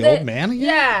back to the The- old man again?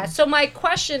 yeah. So my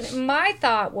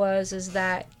thought is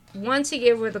that once he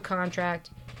gave her the contract,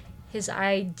 his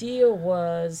idea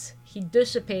was he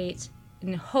dissipates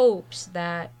in hopes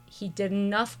that he did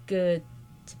enough good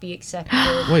to be accepted.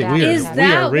 Wait, back we in Is are, heaven. we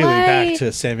that are really why- back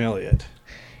to Sam Elliott.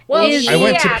 Well, Is- she I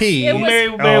went to asked. pee. It was- Mary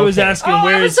was okay. asking Oh, I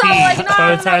where was is he all like, no, by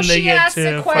no, the time she they get asked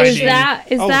the to question. Is fighting. that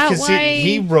Oh, because why?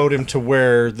 he wrote him to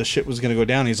where the shit was going to go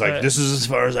down. He's like, Right. this is as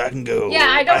far as I can go. Yeah,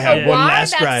 I don't have know one why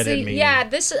last that's ride the, in me. yeah.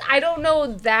 This is I don't know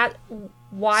that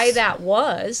why that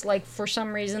was like for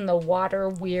some reason the water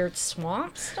weird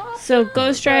swamp stuff. So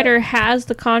Ghost Rider has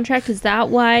the contract. Is that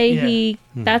why he?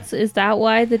 Is that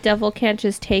why the devil can't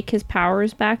just take his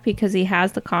powers back because he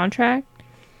has the contract?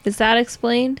 Is that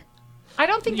explained? I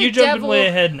don't think You're the jumping devil. way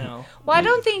ahead now. Well, I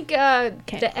don't think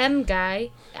the M guy.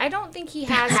 I don't think he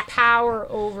has power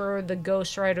over the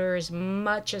Ghost Rider as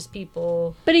much as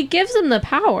people. But he gives him the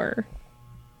power.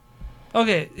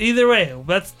 Okay, either way,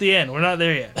 that's the end. We're not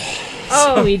there yet.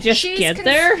 Oh, we just she's get conf-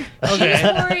 there. Okay.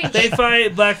 worried. They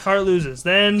fight, Blackheart loses.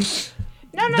 Then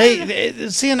No, They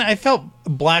see, and I felt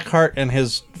Blackheart and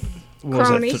his what was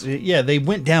Cronies. that? Yeah, they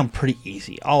went down pretty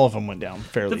easy. All of them went down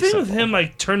fairly. the thing with simple. him,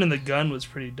 like, turning the gun was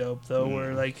pretty dope, though,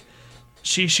 where, like,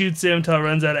 she shoots him until it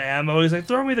runs out of ammo. He's like,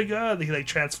 throw me the gun. He, like,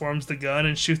 transforms the gun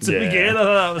and shoots him Yeah. again. I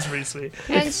thought that was pretty sweet.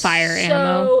 It's fire so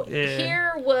ammo. Yeah.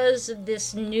 here was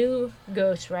this new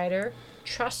Ghost Rider,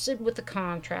 trusted with the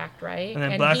contract, right? And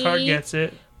then Blackheart gets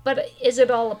it But is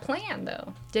it all a plan,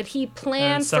 though? Did he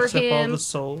plan and for sucks up all him the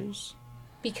souls.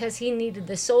 because he needed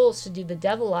the souls to do the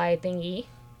devil eye thingy?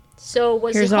 So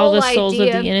was Here's the all whole the souls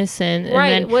idea, of the innocent, and Right,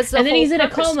 then, what's the and then whole he's in a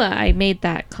purpose? coma. I made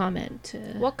that comment.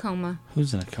 What coma?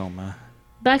 Who's in a coma?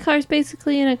 Blackheart's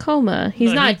basically in a coma. He's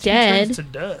No, not he dead. turns to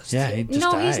dust. Yeah, he just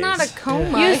No, dies. he's not a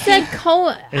coma. You said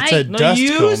coma. It's a No, dust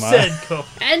you coma. said coma.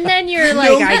 And then you're like,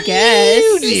 I guess.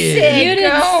 You He did. said You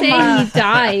didn't coma. say he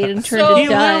died and turned So- to He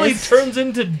literally dust. turns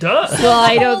into dust. Well,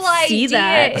 I The don't whole see idea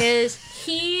that. Is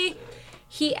he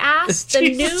asked the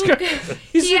Jesus new Christ.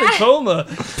 He's he in a asked- coma.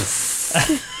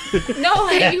 No,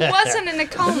 he wasn't in a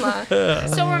coma.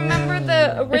 So remember the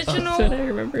That's what I original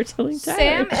remember telling Tyler.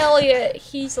 Sam Elliott?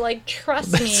 He's like,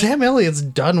 trust me. Sam Elliott's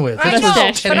done with. I This know, was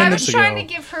Dash. 10 but I was minutes trying ago.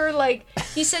 to give her like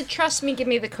he said, trust me, give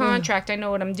me the contract. I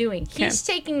know what I'm doing. He's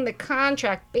taking the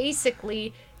contract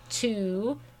basically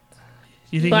to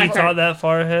You think he Blackheart. thought that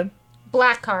far ahead?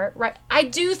 Blackheart, right? I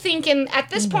do think at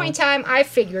this point in time I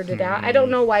figured it out. I don't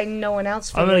know why no one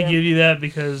else I'm figured gonna it out. give you that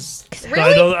because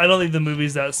Really? I don't think the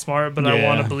movie's that smart, but I Yeah.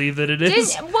 want to believe that it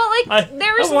is. Well, like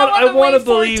there is I want- no I other wanna way for it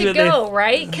believe to that they- go,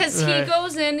 right? Because Right. he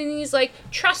goes in and he's like,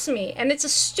 "Trust me," and it's a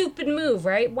stupid move,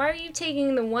 right? Why are you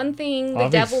taking the one thing the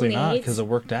Obviously devil not, needs? because it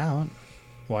worked out.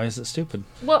 Why is it stupid?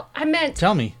 Well, I meant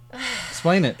Tell me.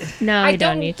 Explain it. No, I you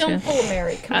don't need don't to. pull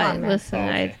Mary. Come on, man. Listen,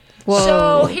 Okay. Whoa.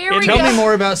 So here we Tell go. me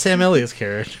more about Sam Elliott's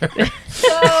character. So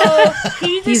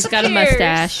He's got a disappears.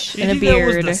 mustache You and a think that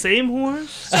was beard. the same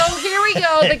horse? So here we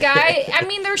go. The guy. I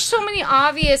mean, there's so many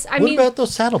obvious. I What mean, about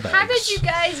those saddlebags? how did you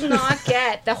guys not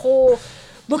get the whole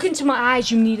 "look into my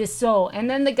eyes, you need a soul"? And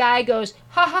then the guy goes,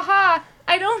 "Ha ha ha!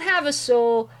 I don't have a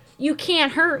soul. You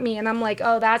can't hurt me." And I'm like,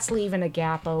 "Oh, that's leaving a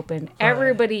gap open.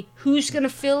 Everybody, who's gonna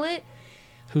fill it?"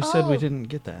 Who said we Oh. didn't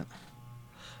get that?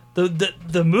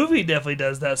 The movie definitely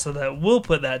does that, so that we'll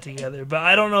put that together. But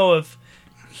I don't know if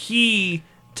he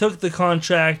took the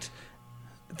contract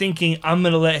thinking I'm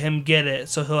gonna let him get it,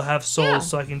 so he'll have souls, Yeah.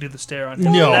 so I can do the stare on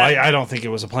him. No, That- I don't think it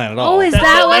was a plan at all. Oh, is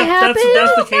that what happened?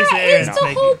 That's the case that That Aaron's is the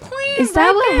making. whole plan. Is that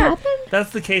right what there. happened? That's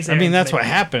the case. I mean, Aaron's that's what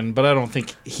making. happened, but I don't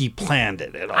think he planned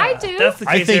it at all. I do. That's the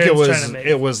case I think Aaron's trying to make.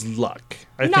 it was luck.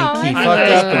 I No, think he I think fucked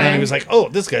it up, was and then he fine. was like, "Oh,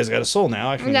 this guy's got a soul now."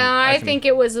 I can. No, I can- think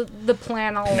it was the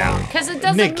plan all along because it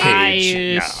doesn't Nick make.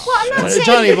 Cage. I- Well, I'm not saying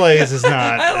Johnny Blaze is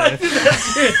not.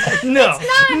 No,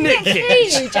 Nick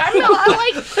Cage. I know.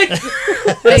 I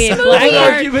like Okay, what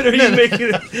Blackheart. argument are you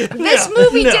making? this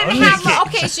movie. no, Didn't Nick have.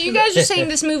 Okay, so you guys are saying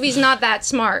this movie's not that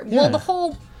smart. Well, Yeah. the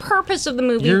whole purpose of the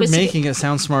movie You're was. making it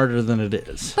sound smarter than it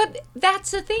is. But that's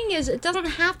the thing is, it doesn't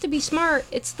have to be smart.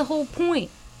 It's the whole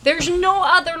point. There's no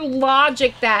other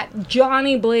logic that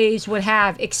Johnny Blaze would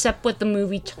have except what the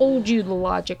movie told you the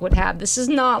logic would have. This is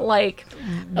not like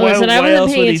Listen, I why wasn't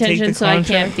else paying would he take attention, the so I can't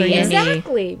contract be for you? any.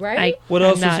 exactly right. What I'm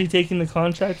else was not. he taking the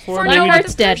contract for? For Blackheart's no other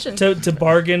dead. person. To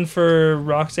bargain for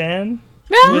Roxanne?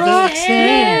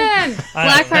 Man.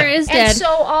 Blackheart is And dead. so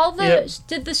all the Yep.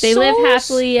 did the They souls, live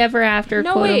happily ever after,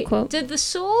 No quote wait, unquote. did the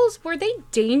souls were they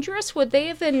dangerous? Would they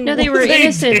have been? No, they were They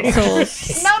innocent did.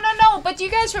 souls. No. But do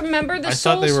you guys remember the I souls?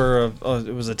 thought they were.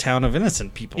 It was a town of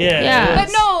innocent people. Yeah. Yeah.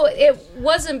 But no, it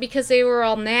wasn't because they were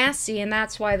all nasty, and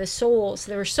that's why the souls.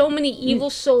 There were so many evil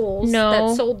souls No.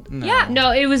 that sold. No. Yeah,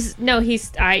 No, it was no.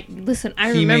 He's. I listen. I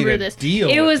He made remember a this. deal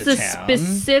It with was the the town.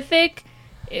 specific.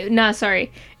 No,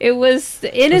 sorry. It was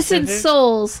the innocent Specific?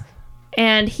 souls,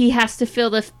 and he has to feel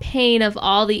the pain of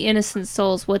all the innocent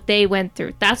souls what they went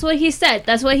through. That's what he said.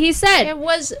 That's what he said. it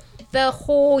was the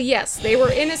whole. Yes, they were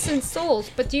innocent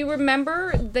souls. But do you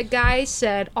remember the guy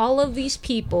said all of these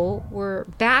people were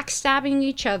backstabbing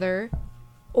each other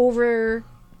over,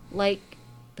 like,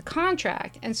 the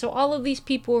contract, and so all of these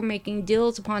people were making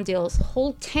deals upon deals. The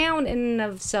whole town in and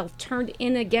of itself turned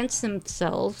in against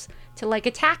themselves to like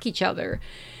attack each other.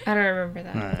 I don't remember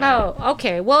that. Oh,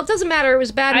 okay. Well, it doesn't matter. It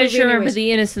was a bad. I movie just remember anyways.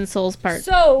 the innocent souls part.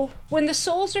 So when the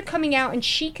souls are coming out and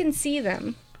she can see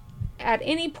them, at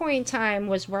any point in time,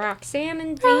 was Roxanne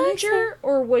in danger,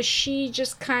 or was she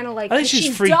just kind of like? I think 'cause she's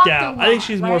she freaked ducked a out. I think lot,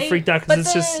 she's more right? freaked out 'cause But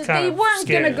it's just kind they of weren't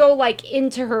scary. gonna go like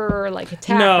into her or like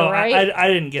attack No, her, right? I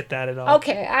didn't get that at all.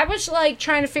 Okay, I was like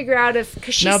trying to figure out if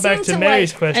because she Now back seemed to to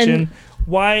Mary's like, question.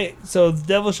 Why? So the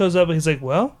devil shows up and he's like,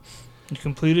 "Well, you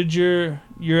completed your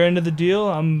end of the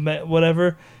deal.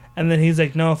 Whatever." And then he's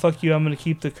like, "No, fuck you. I'm gonna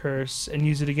keep the curse and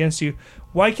use it against you."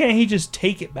 Why can't he just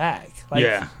take it back? Like,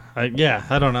 Yeah.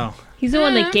 I don't know. He's the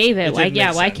one that gave it. It Why? didn't Yeah.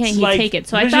 make Why sense. can't he Like, take it?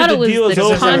 So I usually thought the it was deal is the over.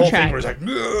 There's that whole thing contract. where it's like,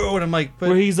 no, and I'm like, but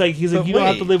Where he's like, but you don't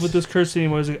have to wait. live with this curse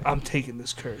anymore. He's like, I'm taking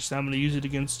this curse. And I'm gonna use it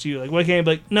against you. Like, why can't he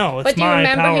be like, no, it's But do you my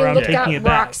remember power. he I'm looked taking it at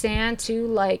back. Roxanne too,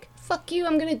 like, "Fuck you,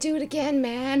 I'm gonna do it again,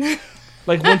 man."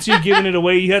 Like, once you've given it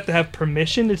away, you have to have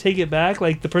permission to take it back.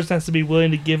 Like, the person has to be willing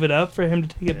to give it up for him to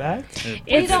take it back.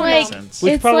 It's don't like know.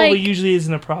 Which it's probably like usually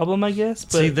isn't a problem, I guess.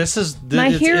 But See, this is My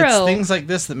it's hero. things like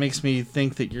this that makes me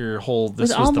think that your whole this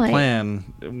With was All the Might. plan.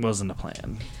 It wasn't a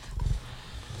plan.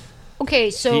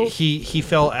 Okay, so He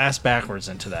fell ass backwards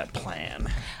into that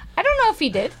plan. I don't know if he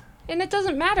did, and it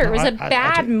doesn't matter. It was I a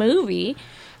bad do. movie.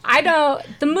 I don't.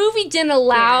 The movie didn't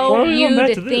allow Why are we going you back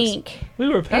to to this? think we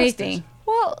were past anything. this.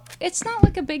 Well, it's not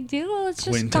like a big deal. It's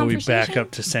just Wait until we conversation. back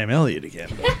up to Sam Elliott again.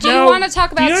 Do you Now, want to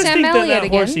talk do you about guys Sam think Elliott that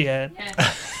again? horse he had?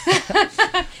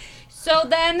 So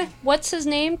then, what's his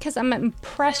name? Because I'm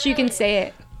impressed you can say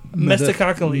it.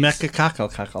 Mestacocalis.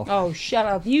 Mechacockle. Oh, shut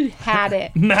up. You had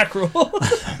it. Mackerel.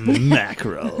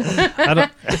 Mackerel. I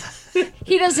don't.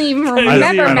 He doesn't even I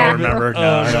remember don't mackerel. remember.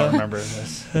 No, I don't remember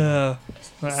this. Wow.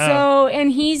 So,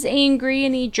 and he's angry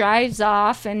and he drives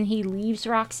off and he leaves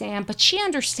Roxanne, but she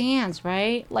understands,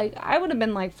 right? Like, I would have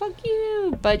been like, fuck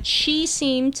you. But she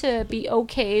seemed to be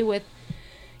okay with,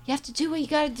 you have to do what you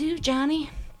gotta do, Johnny.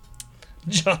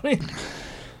 Johnny.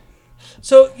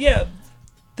 So yeah,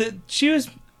 she was.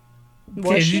 Okay,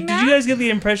 Was she did mad? you guys get the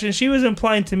impression she was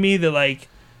implying to me that like,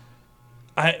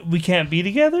 we can't be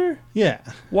together? Yeah,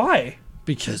 Why?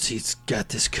 because he's got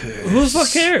this curse. Who the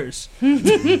fuck cares? She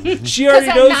Because already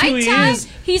at knows who he nighttime, is.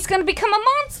 he's gonna become a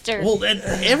monster. Well, and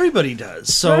everybody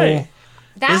does. So Right.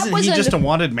 that isn't was he a- just a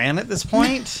wanted man at this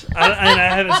point? And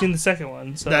I haven't seen the second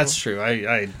one. So That's true.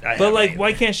 I But like,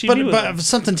 why can't she be with him? But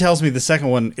something tells me the second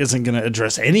one isn't going to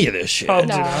address any of this shit. Probably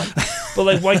No. not. But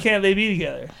like, why can't they be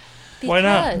together? Why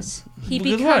not? Because he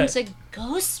Because becomes what? a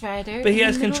ghost rider. But he in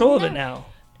has the middle control of the it night. now.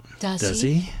 Does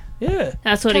he? Yeah.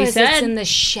 That's what he Because it's said. in the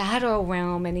shadow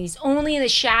realm, and he's only in the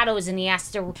shadows, and he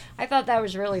has to. I thought that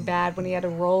was really bad when he had to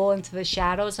roll into the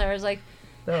shadows. I was like,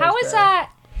 That how was is bad. that?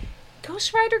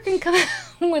 Ghost Rider can come out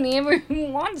whenever he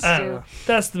wants I don't to. know.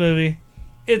 That's the movie.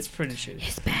 It's pretty shitty.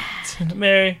 It's bad.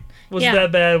 Mary, was Yeah.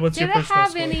 that bad? What's Did your it personal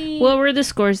have score? any? What were the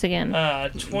scores again?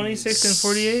 26 and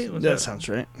 48? Was That sounds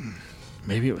right.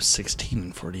 Maybe it was 16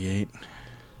 and 48.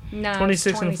 No,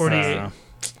 26 and 48.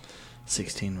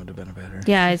 16 would have been better.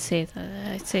 Yeah, I'd say it's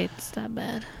that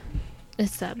bad.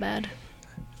 It's that bad.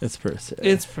 It's pretty.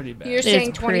 It's pretty bad. You're saying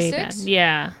It's pretty 26? bad.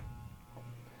 Yeah.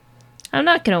 I'm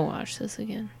not gonna watch this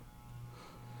again.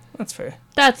 That's fair.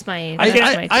 That's my. I, That's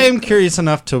I, my I take. am curious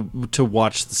enough to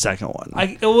watch the second one.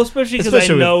 Well, especially because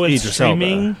I know with it's Idris Elba.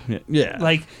 streaming. Yeah.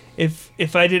 Like,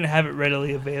 if I didn't have it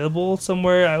readily available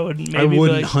somewhere, I would maybe I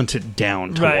wouldn't be like, hunt it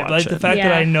down to right. watch Like it. the fact Yeah,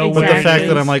 that I know but where the exactly. fact it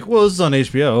that is. I'm like, well, this is on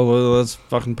HBO. Well, let's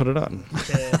fucking put it on.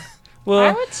 Yeah. Well,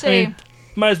 I would say- mean,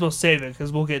 might as well save it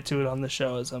because we'll get to it on the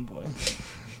show at some point.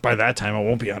 By that time, it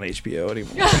won't be on HBO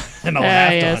anymore, and I'll Yeah, have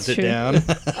to yeah, hunt that's it true. down.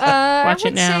 I Watch it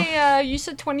would now. say you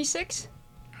said 26.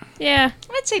 Yeah.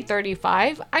 I'd say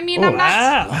 35. I mean, Oh, I'm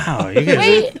not. Wow. Wow, you guys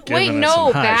Wait, are giving wait, us no,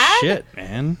 some high bad? shit,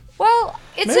 man. Well,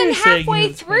 it's Mary in said halfway you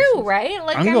was through, right?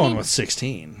 Like I'm I going mean, with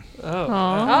 16. Oh. Oh.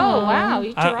 Oh wow,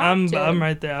 you dropped I'm it. I'm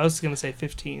right there. I was gonna say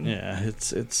 15. Yeah,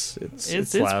 it's It's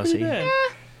lousy. pretty bad.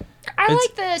 I It's-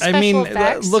 like the special I mean,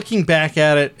 effects. looking back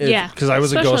at it, Yeah, because I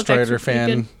was a special Ghost effects Rider were pretty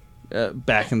fan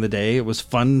back in the day, it was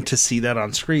fun to see that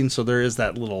on screen. So there is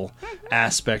that little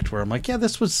aspect where I'm like, yeah,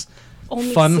 this was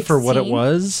Only fun for what it 16?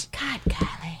 was. God,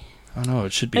 golly. I don't know,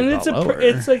 it should be And a it's lot lower.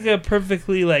 it's like a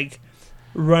perfectly like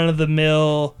run of the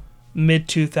mill mid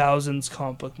 2000s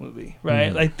comic book movie,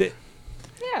 right? Like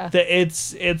Yeah.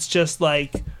 it's just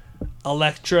like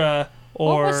Elektra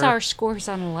What was or our scores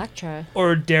on Elektra?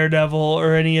 or Daredevil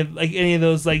or any of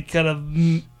those like kind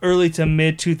of early to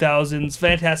mid 2000s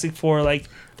Fantastic Four, like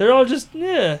they're all just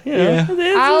Yeah.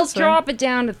 I'll it's fine. drop it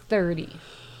down to 30,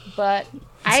 but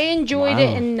I enjoyed Wow.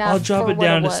 it enough. I'll drop for it what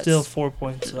down to was. still 4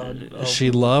 points on.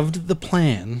 She loved the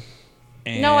plan.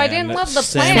 No, I didn't and love the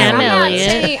Sam plan. I'm not Elliott.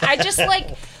 saying. I just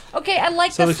like. Okay, I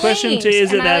like So the question flames, to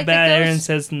is it and I that like the bad? Aaron ghosts.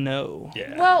 says no.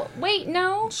 Yeah. Well, wait,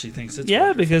 no. She thinks it's Yeah,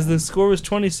 wonderful. because the score was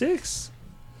 26.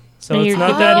 So And it's you're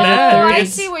not Oh, that bad. I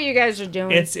It's, see what you guys are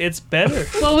doing. it's better.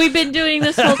 Well, we've been doing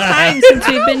this whole time since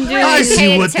we've been doing. I Pay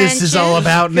see what this is all attention.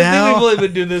 about I think we've now. only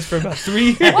been doing this for about 3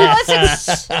 years. Well,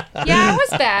 yeah, it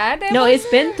was bad. It No, was- it's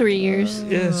been 3 years.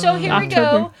 Yeah. So here we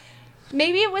October. go.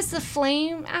 Maybe it was the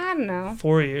flame. I don't know.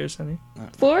 4 years, honey.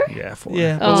 4? Yeah, 4.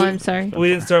 Yeah. Oh, but I'm sorry. we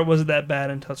didn't start Was It That Bad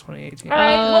until 2018. All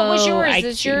right, what was Oh, yours? I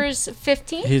Is see. yours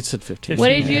 15? He said 15. What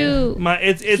did you?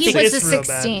 It's He was it's a real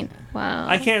 16. bad. Wow.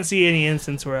 I can't see any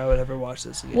instance where I would ever watch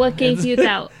this again. What gave you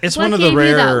that? It's what one of the gave you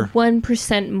rare- that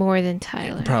 1% more than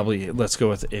Tyler? Probably, let's go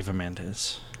with Ava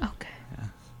Mendes. Okay.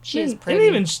 She's And pretty.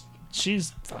 even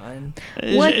she's fine.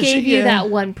 What She- gave you yeah. that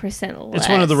 1% less? It's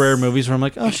one of the rare movies where I'm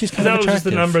like, oh, she's kind That of was attractive. just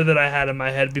the number that I had in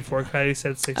my head before Kylie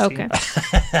said 16. Okay.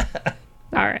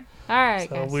 All right. All right,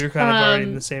 So guys. we were kind of already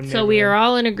in the same. So we are neighborhood.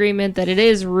 all in agreement that it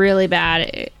is really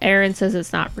bad. Aaron says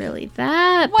it's not really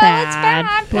that Well, bad. it's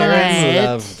bad, but I but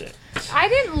loved it. I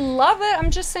didn't love it.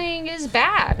 I'm just saying it's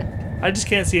bad. I just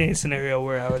can't see any scenario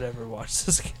where I would ever watch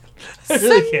this again. I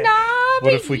really can't.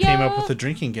 What if we came up with a? a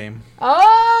drinking game?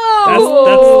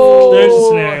 Oh, There's a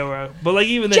scenario where, but like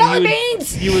even then, Jelly you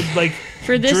beans! would, you would like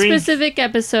for this drink- specific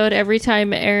episode, every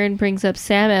time Aaron brings up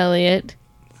Sam Elliott,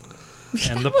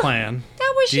 And the plan.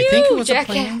 That was Do you think it was a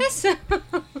jackass.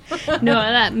 no,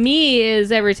 that me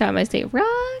is every time I say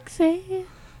Roxanne.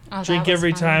 Oh, drink that was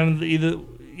every funny. time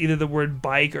either the word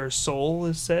bike or soul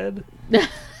is said.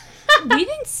 We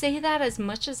didn't say that as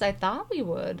much as I thought we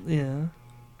would. Yeah.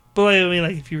 But like, I mean,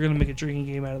 like, if you're gonna make a drinking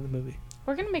game out of the movie.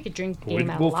 We're gonna make a drink We'll game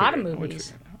out of a lot of figure it out. We'll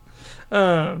movies. figure it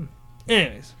out.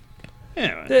 Anyways,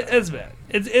 Anyway, it's bad.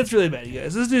 It's really bad, you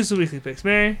guys. Let's do some weekly picks.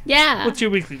 Mary, Yeah. what's your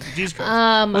weekly? Jesus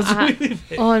Christ. What's your weekly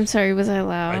pick? Oh, I'm sorry. Was I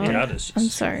loud? my God, it's I'm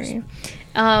just- sorry.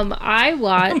 I My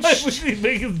watched. weekly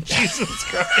pick is Jesus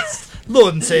Christ.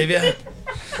 Lord and Savior.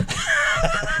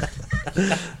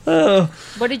 Oh,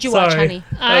 What did you watch, Sorry. honey?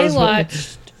 I was funny.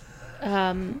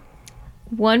 watched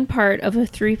one part of a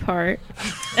 3-part.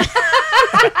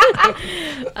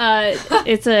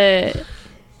 It's a,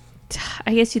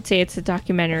 I guess you'd say it's a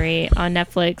documentary on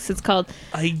Netflix. It's called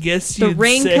I guess The you'd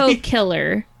Raincoat say.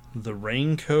 Killer, The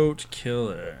Raincoat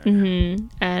Killer.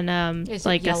 and Is it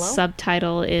like a yellow?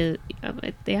 subtitle is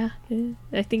yeah.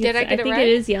 I think Did I it's, get it think right? it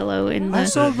is yellow in I the.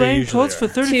 saw They usually raincoats for are.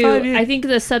 35 To, years. I think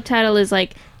the subtitle is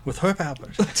like With Herb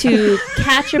Albert. to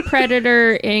catch a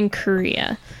predator in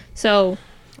Korea. So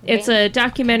it's a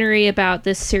documentary about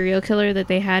this serial killer that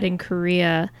they had in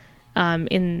Korea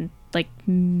in like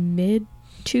mid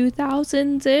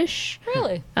 2000s ish.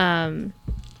 Really? Then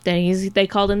they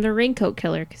called him the Raincoat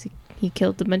Killer because he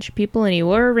killed a bunch of people and he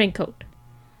wore a raincoat.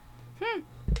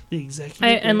 the executive.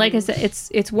 And like I said,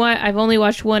 it's one. I've only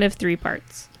watched one of 3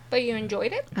 parts. But you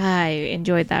enjoyed it? I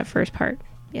enjoyed that first part.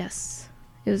 Yes,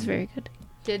 it was very good.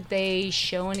 Did they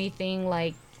show anything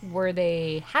like? Were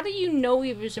they? How do you know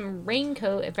he was in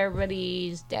raincoat if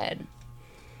everybody's dead?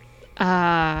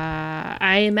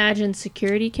 I imagine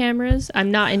security cameras.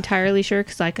 I'm not entirely sure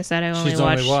because, like I said, I only She's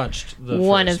watched, only watched the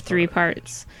one first of 3 part.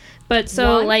 parts. But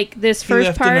so, One? like this he first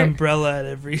left an part, umbrella at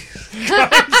every.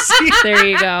 there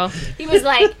you go. He was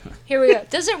like, "Here we go."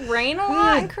 Does it rain a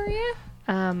lot in Korea?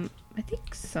 I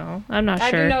think so. I'm not I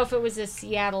sure. don't know if it was a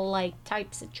Seattle-like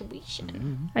type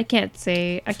situation. I can't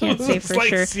say. I can't say It's for like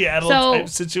sure. Seattle So, type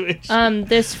situation.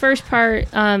 This first part,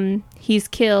 he's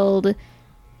killed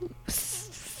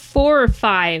 4 or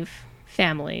 5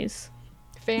 families.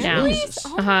 Families?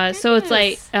 Oh my So it's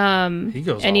like, goodness. He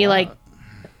goes and all he like out.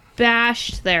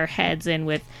 bashed their heads in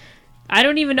with. I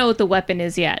don't even know what the weapon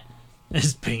is yet.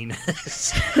 His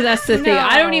penis. That's the thing.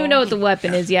 I don't No. even know what the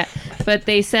weapon is yet. But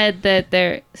they said that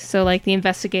they're so like the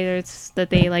investigators that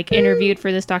they like interviewed for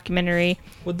this documentary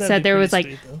Wouldn't that said be there was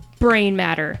pretty like sweet, though? brain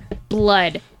matter,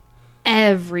 blood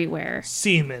everywhere.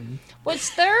 Semen. Was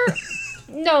there?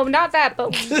 No, not that.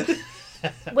 But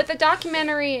with the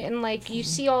documentary and like you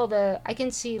see all the, I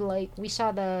can see like we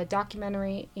saw the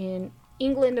documentary in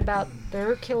England about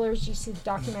their killers. You see the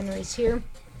documentaries here.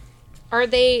 Are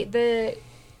they the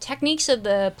techniques of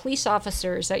the police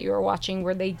officers that you were watching?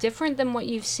 Were they different than what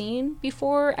you've seen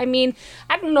before? I mean,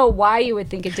 I don't know why you would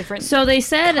think a different. So they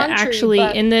said Country, actually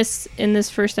but- in this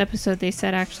first episode they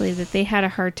said actually that they had a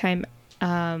hard time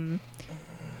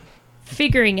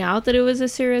figuring out that it was a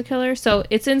serial killer. So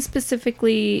it's in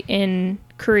specifically in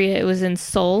Korea. It was in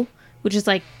Seoul, which is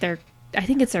like their, I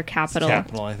think it's their capital.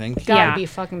 Capital, I think. Gotta yeah. be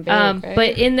fucking big,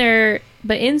 right?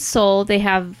 But in Seoul they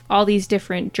have all these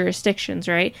different jurisdictions,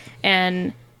 right?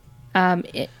 And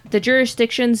the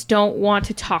jurisdictions don't want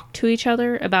to talk to each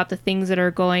other about the things that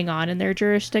are going on in their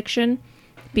jurisdiction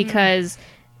because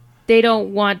they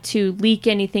don't want to leak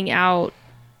anything out,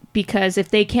 because if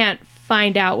they can't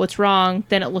find out what's wrong,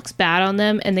 then it looks bad on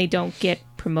them and they don't get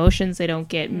promotions, they don't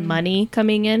get money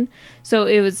coming in. So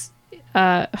it was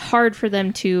hard for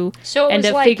them to So it end was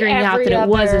up like figuring out every that it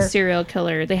was a other serial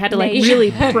killer. They had to like nation.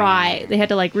 really pry. They had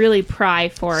to like really pry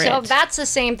for So it. that's the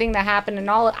same thing that happened in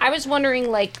all. I was wondering,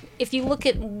 like, if you look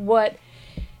at what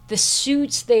the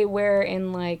suits they wear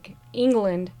in like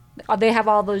England, they have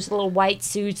all those little white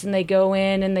suits, and they go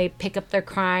in and they pick up their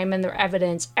crime and their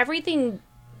evidence. Everything,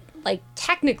 like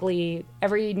technically,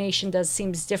 every nation does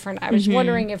seems different. I was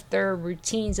wondering if their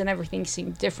routines and everything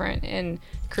seemed different in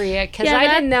Korea, because I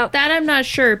didn't know. that. I'm not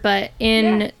sure, but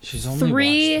in Yeah. She's only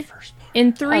Three- watched the first part.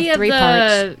 in three Of of three the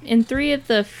parts. in 3 of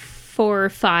the 4 or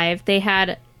 5, they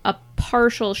had a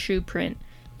partial shoe print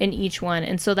in each one,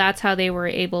 and so that's how they were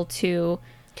able to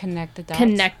Connect the dots.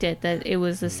 connect it that it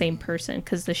was the same person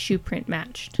because the shoe print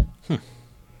matched.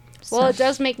 Well, it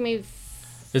does make me.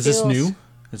 Is this feels- new?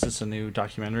 Is this a new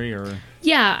documentary or?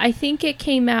 Yeah, I think it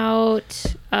came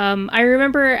out. I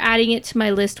remember adding it to my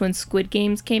list when Squid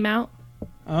Games came out.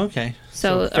 Oh, okay.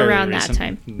 So fairly around that recent,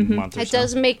 time. Month or It so.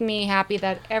 does make me happy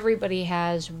that everybody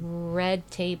has red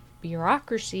tape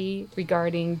bureaucracy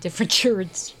regarding different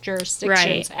jurisdictions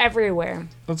Right. everywhere.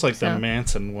 That's like the So-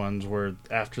 Manson ones where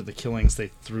after the killings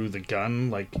they threw the gun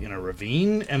like in a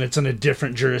ravine and it's in a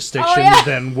different jurisdiction yeah.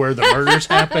 than where the murders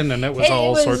happened and it was It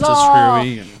all was sorts all- of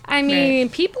screwy. And, I mean,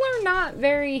 people are not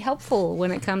very helpful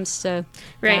when it comes to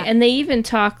Right, that. and they even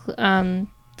talk.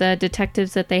 the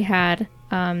detectives that they had,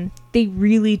 they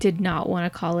really did not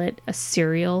want to call it a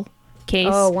serial case.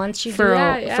 Oh, once you do for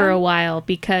that, yeah. for a while,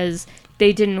 because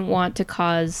they didn't want to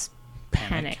cause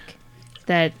panic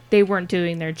that they weren't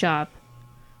doing their job.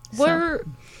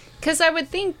 Because I would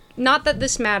think, not that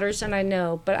this matters, and I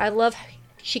know, but I love how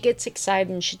she gets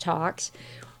excited and she talks.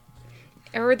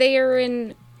 Or they are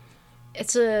in,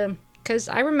 because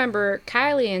I remember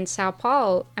Kylie in Sao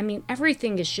Paulo, I mean,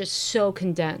 everything is just so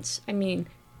condensed. I mean,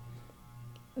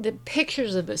 the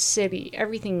pictures of the city,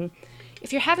 everything.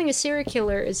 If you're having a serial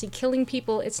killer, is he killing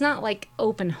people? It's not like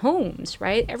open homes,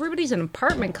 right? Everybody's in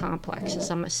apartment complexes,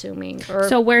 I'm assuming. Or,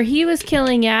 So where he was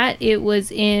killing at, it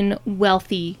was in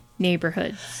wealthy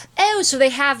neighborhoods. oh, so they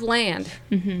have land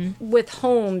with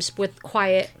homes, with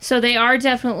quiet. So they are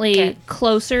definitely Okay.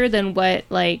 closer than what,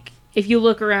 like, if you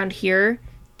look around here,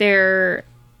 they're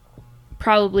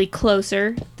probably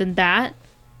closer than that.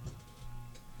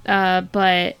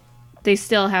 But they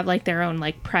still have, like, their own,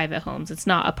 like, private homes. It's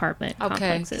not apartment Okay,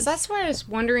 complexes. because that's why I was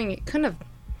wondering. It couldn't have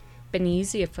been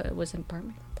easy if it was an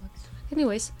apartment complex.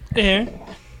 Anyways, Aaron?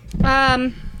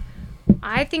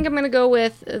 I think I'm gonna go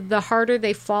with The Harder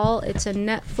They Fall. It's a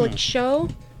Netflix show.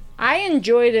 I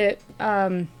enjoyed it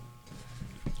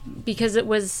because it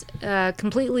was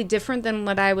completely different than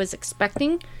what I was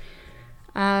expecting.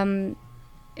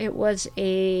 It was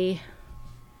a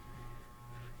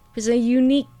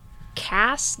unique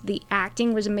cast. The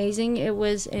acting was amazing. It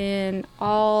was an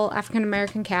all African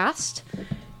American cast.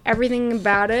 Everything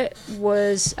about it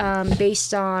was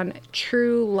based on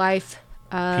true life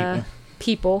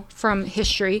people from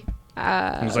history.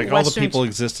 It was like all the Westerns. people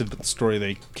existed, but the story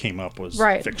they came up was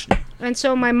Right. fiction. And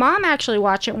so my mom actually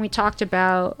watched it, and we talked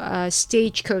about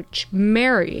Stagecoach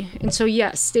Mary. And so,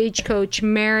 yes, Stagecoach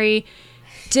Mary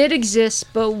did exist,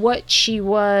 but what she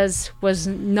was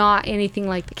not anything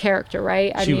like the character,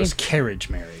 right? She was Carriage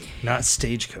Mary, not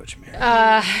Stagecoach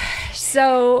Mary.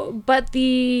 So, but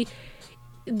the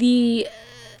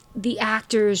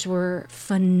actors were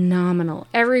phenomenal.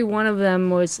 Every one of them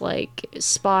was like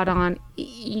spot on.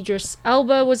 Idris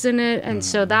Elba was in it, and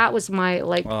so that was my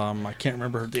like. I can't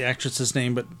remember the actress's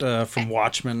name, but from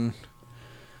Watchmen.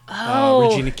 Oh.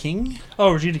 Regina King?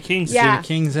 Oh, Regina King's. Yeah. Regina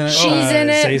King's in it. She's in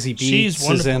it. Zazie Beetz She's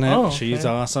is in it. wonderful. Oh, She's okay.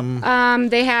 awesome.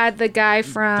 They had the guy The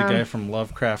from. guy from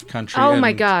Lovecraft Country. Oh my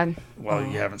and- God! Well,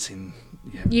 you haven't seen.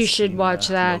 You should watch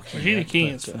that. Loki Regina yet, King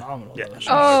but, is phenomenal. yeah. though.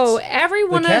 Oh, The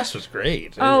everyone. cast was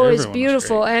great. Oh, it was Everyone was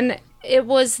beautiful, great. and it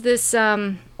was this.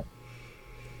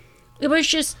 It was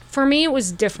just for me. It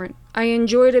was different. I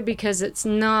enjoyed it because it's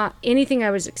not anything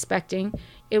I was expecting.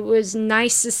 It was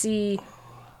nice to see.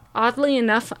 Oddly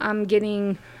enough,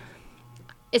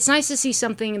 it's nice to see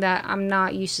something that I'm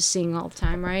not used to seeing all the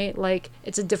time, right? Like,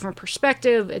 it's a different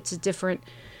perspective. It's a different.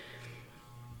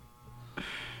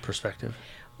 Perspective.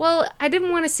 Well, I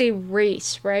didn't want to say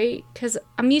race, right? Because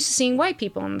I'm used to seeing white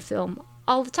people in the film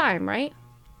all the time, right?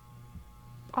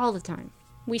 All the time.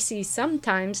 We see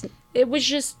sometimes. It was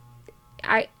just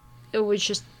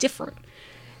different.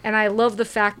 And I love the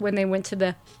fact when they went to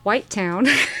the white town.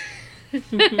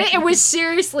 It was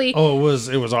seriously. Oh,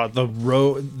 it was odd. The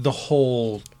road, the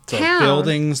whole Town.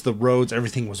 buildings, the roads,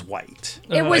 everything was white.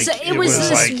 It was. Like, It was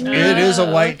this. like it is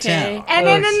a white okay. town. And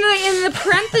then in the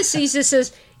parentheses it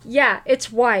says, "Yeah,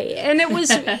 it's white," and it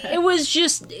was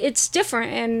just it's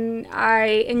different, and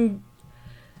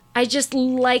I just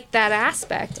like that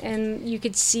aspect, and you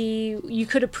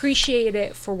could appreciate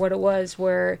it for what it was,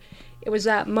 where it was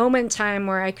that moment in time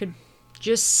where I could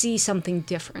just see something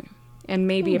different and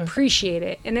maybe appreciate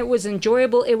it, and it was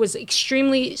enjoyable. It was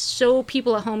extremely, so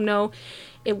people at home know,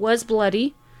 it was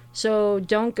bloody, so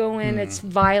don't go in. It's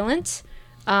violent.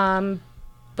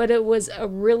 But it was a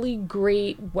really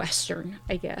great Western,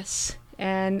 I guess.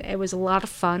 And it was a lot of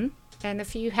fun. And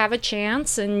if you have a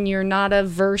chance and you're not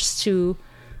averse to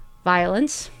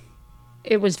violence,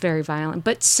 it was very violent.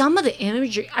 But some of the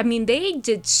imagery, I mean, they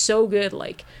did so good.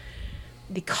 Like,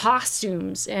 the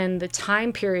costumes and the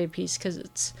time period piece, because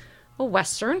it's a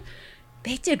Western,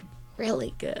 they did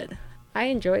really good. I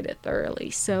enjoyed it thoroughly.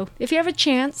 So if you have a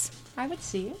chance, I would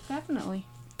see it, definitely.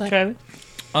 But Okay.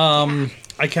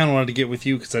 I kind of wanted to get with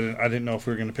you because I didn't know if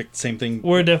we were going to pick the same thing.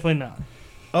 We're definitely not.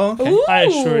 Oh, okay. Ooh. I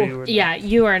assure you we're not. Yeah,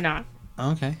 you are not.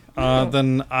 Okay.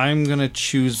 Then I'm going to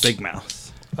choose Big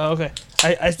Mouth. Oh, okay.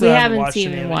 I still We haven't haven't watched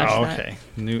seen any and of it. watched. Oh, that. okay.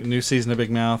 New season of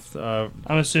Big Mouth. I'm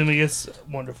assuming it's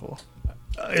wonderful.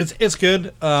 It's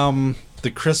good.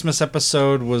 The Christmas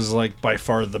episode was like by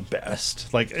far the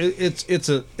best. Like it's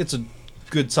a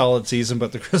good solid season,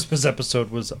 but the Christmas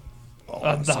episode was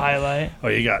awesome. The highlight. Oh,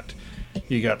 you got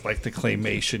You got like the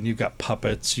claymation. You've got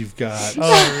puppets. You've got.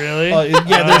 Oh, really?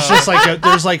 Yeah, there's just like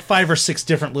there's like 5 or 6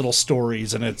 different little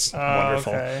stories, and it's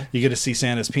wonderful. okay. You get to see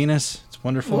Santa's penis. It's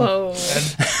wonderful. Whoa.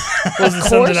 Wasn't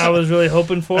something I was really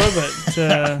hoping for,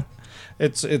 but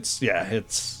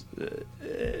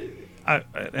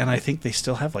And I think they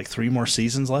still have like 3 more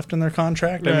seasons left in their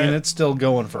contract. I Right. mean, it's still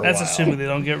going for a that's while. assuming they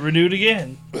don't get renewed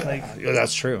again. Like, Yeah,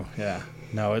 that's true. Yeah.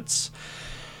 No,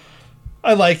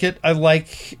 I like it.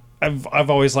 I've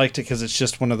always liked it because it's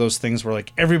just one of those things where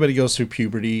like everybody goes through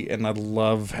puberty, and I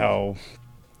love how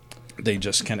they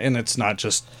just and it's not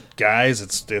just guys,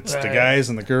 it's the Right. guys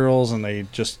and the girls, and they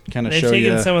just kind of they've show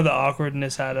taken you. some of the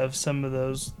awkwardness out of some of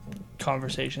those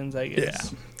conversations, I Yeah,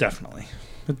 guess. definitely.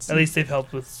 At least they've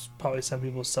helped with probably some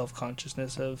people's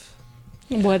self-consciousness of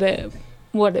What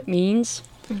it means.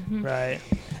 right,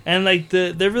 and like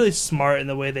they're really smart in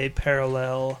the way they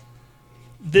parallel.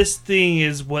 This thing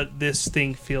is what this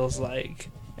thing feels like,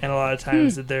 and a lot of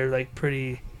times that they're like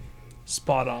pretty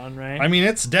spot on, right? I mean,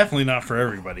 it's definitely not for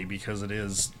everybody because it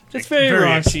is. It's very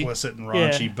raunchy. explicit and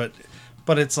raunchy, Yeah.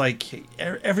 but it's like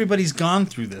everybody's gone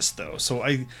through this though. So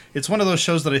it's one of those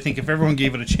shows that I think if everyone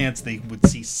gave it a chance, they would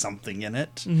see something in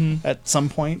it at some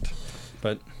point.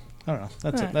 But I don't know.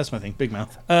 That's it. That's my thing. Big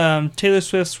Mouth. Taylor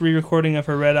Swift's re-recording of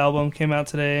her Red album came out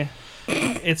today.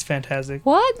 It's fantastic.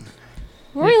 What?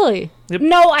 Really? Yep.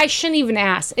 No, I shouldn't even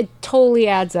ask. It totally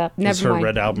adds up. Is Never her mind.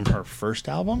 Red album her first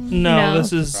album? No, No.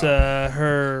 this is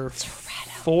her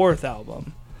 4th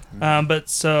album. But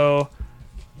so,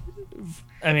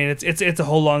 I mean, it's a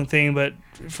whole long thing. But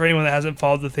for anyone that hasn't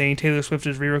followed the thing, Taylor Swift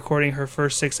is re-recording her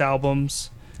first 6 albums.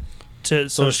 So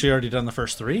has she already done the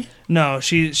first 3? No,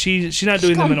 she's not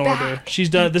doing them in gone order. back She's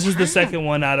done. This is the in time. second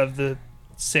one out of the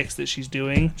 6 that she's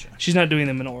doing. She's not doing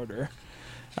them in order.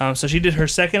 So she did her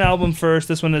second album first.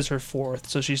 This one is her 4th.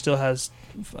 So she still has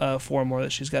 4 more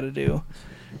that she's got to do,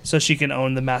 so she can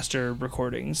own the master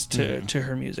recordings to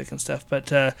her music and stuff. But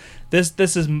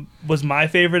this was my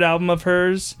favorite album of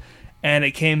hers, and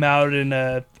it came out in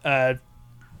a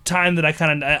time that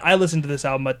I listened to this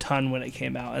album a ton when it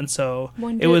came out, and so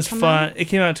When did it was it come fun. out? It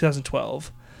came out in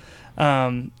 2012.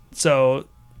 So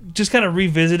just kind of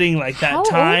revisiting like that How old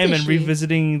time is and she?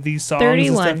 revisiting these songs and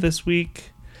 31. stuff this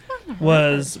week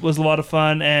was a lot of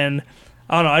fun. And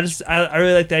I don't know, I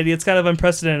really like the idea. It's kind of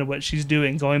unprecedented what she's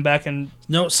doing, going back and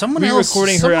No, someone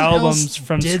Re-recording her someone albums else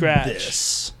from did scratch.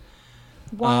 This.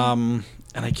 Wow. And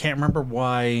I can't remember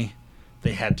why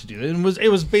they had to do it. It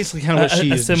was basically kind of what she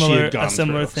had gone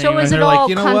similar through. thing. So right? is And it they're all like,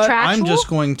 you know what? I'm contractual? just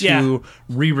going to Yeah.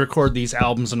 re-record these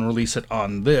albums and release it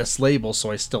on this label,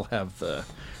 so I still have the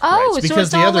Oh, rights. so Because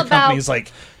it's the all other about- company's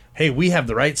like, hey, we have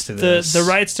the rights to the this. the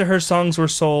rights to her songs were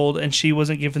sold, and she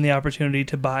wasn't given the opportunity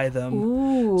to buy them.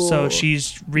 Ooh. So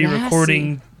she's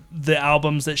re-recording the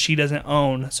albums that she doesn't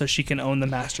own, so she can own the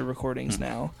master recordings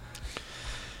now.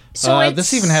 So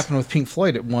this even happened with Pink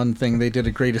Floyd at one thing. They did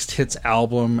a greatest hits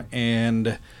album,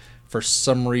 and for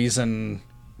some reason,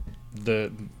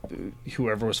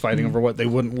 whoever was fighting over what, they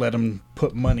wouldn't let him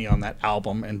put money on that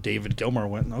album. And David Gilmour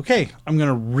went, okay, I'm going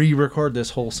to re-record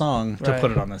this whole song to Right.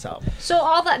 put it on this album. So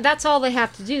that's all they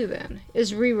have to do then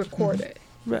is re-record it.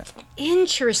 Right.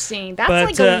 Interesting. That's But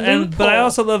like a loophole. but I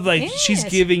also love like she's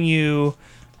Yes. giving you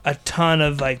a ton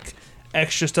of like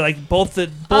extra stuff. Like both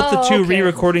the Oh, two okay.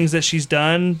 re-recordings that she's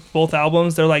done, both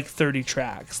albums, they're like 30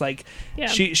 tracks. Like Yeah.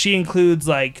 she includes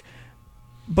like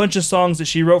bunch of songs that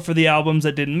she wrote for the albums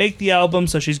that didn't make the album,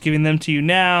 so she's giving them to you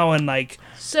now. And like,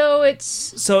 So it's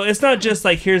so it's not just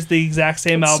like here's the exact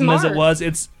same It's album as it smart. was.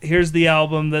 It's here's the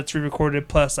album that's re-recorded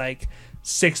plus like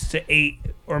 6 to 8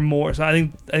 or more. So I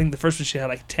think the first one she had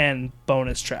like 10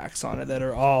 bonus tracks on it that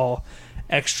are all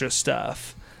extra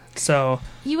stuff. So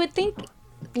you would think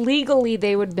legally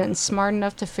they would have been smart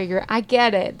enough to figure. I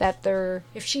get it that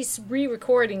if she's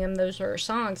re-recording them, those are her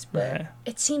songs, but Right.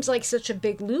 it seems like such a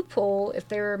big loophole. If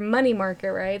they're money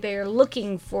market, right? They're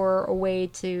looking for a way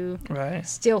to right.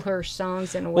 steal her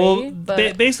songs in a way. Well,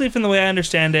 but basically, from the way I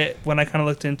understand it, when I kind of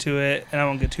looked into it, and I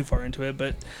won't get too far into it,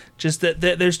 but just that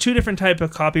there's 2 different type of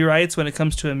copyrights when it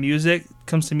comes to music.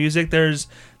 There's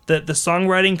the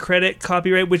songwriting credit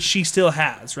copyright, which she still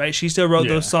has, right? She still wrote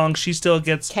Yeah. those songs. She still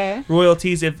gets 'Kay.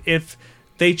 royalties if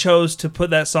they chose to put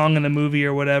that song in a movie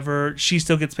or whatever. She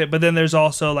still gets paid. But then there's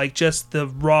also like just the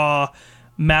raw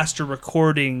master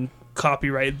recording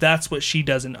copyright. That's what she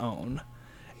doesn't own.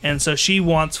 And so she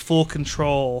wants full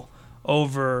control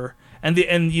over and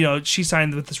you know, she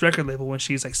signed with this record label when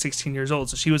she's like 16 years old.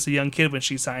 So she was a young kid when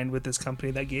she signed with this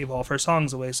company that gave all of her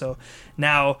songs away. So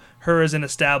now her as an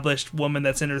established woman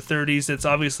that's in her 30s, that's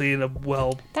obviously in a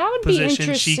that would would be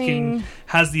position, she interesting.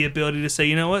 has the ability to say,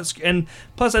 you know what? And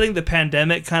plus, I think the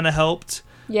pandemic kind of helped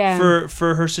Yeah.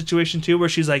 for her situation too, where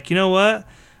she's like, you know what?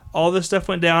 All this stuff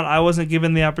went down. I wasn't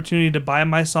given the opportunity to buy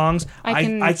my songs.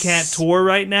 I can't tour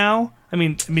right now. I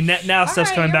mean, now stuff's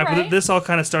right, coming you're back. But right. this all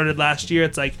kind of started last year.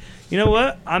 It's like, you know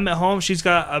what? I'm at home. She's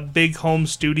got a big home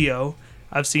studio.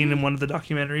 I've seen in one of the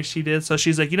documentaries she did. So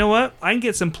she's like, you know what? I can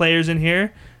get some players in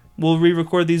here. We'll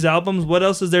re-record these albums. What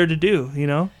else is there to do? You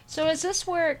know? So is this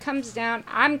where it comes down?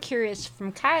 I'm curious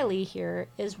from Kylie here.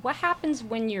 Is what happens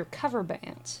when you're cover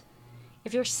bands?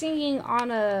 If you're singing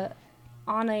on a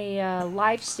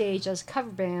live stage as a cover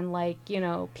band, like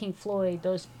Pink Floyd,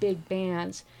 those big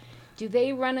bands, do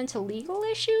they run into legal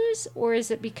issues, or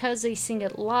is it because they sing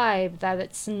it live that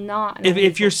it's not?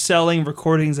 If you're selling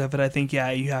recordings of it, I think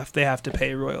they have to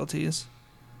pay royalties.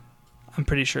 I'm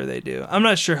pretty sure they do. I'm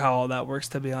not sure how all that works,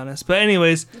 to be honest. But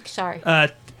anyways, sorry.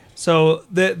 So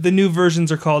the new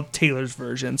versions are called Taylor's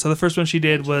version. So the first one she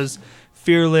did was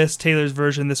Fearless, Taylor's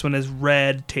version. This one is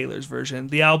Red, Taylor's version.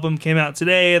 The album came out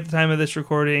today at the time of this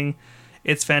recording.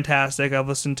 It's fantastic. I've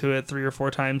listened to it 3 or 4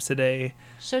 times today.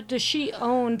 So does she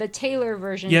own the Taylor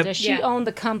version? Yep. Does she Yeah. own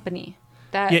the company?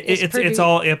 Yeah, it's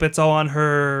all on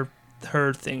her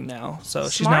thing now. So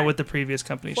she's not Smart. with the previous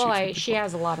company. Well, she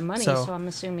has a lot of money, So- so I'm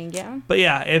assuming, yeah. But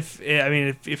yeah, if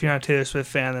you're not a Taylor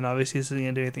Swift fan, then obviously this isn't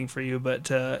gonna do anything for you.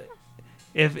 But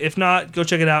if not, go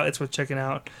check it out. It's worth checking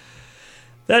out.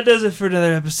 That does it for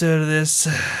another episode of this.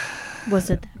 Was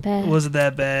it that bad? Was it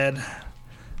that bad?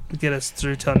 Get us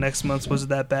through till next month's Was It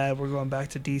That Bad? We're going back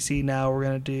to DC now. We're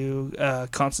gonna do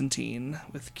Constantine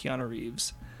with Keanu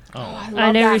Reeves. I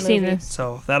I've never seen this.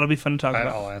 So that'll be fun to talk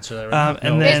about. I'll answer that right now.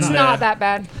 And No, then It's not that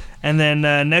bad. And then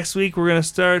next week we're gonna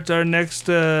start our next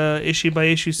issue by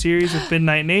issue series with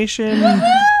Midnight Nation.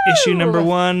 Issue number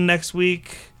 1 next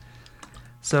week.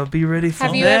 So be ready for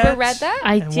Have you that. ever read that?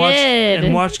 I And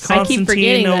did. watch I Constantine keep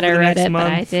forgetting that I over the read next it, but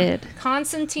I month. did.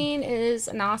 Constantine is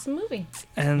an awesome movie.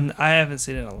 And I haven't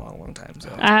seen it in a long, long time. So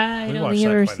I we don't watched think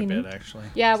I've that ever quite a seen bit, it. actually.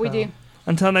 Yeah, we So- do.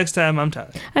 until next time, I'm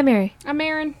Tyler. I'm Mary. I'm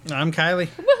Aaron. I'm Kylie.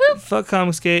 Fuck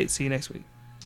Comicsgate. See you next week.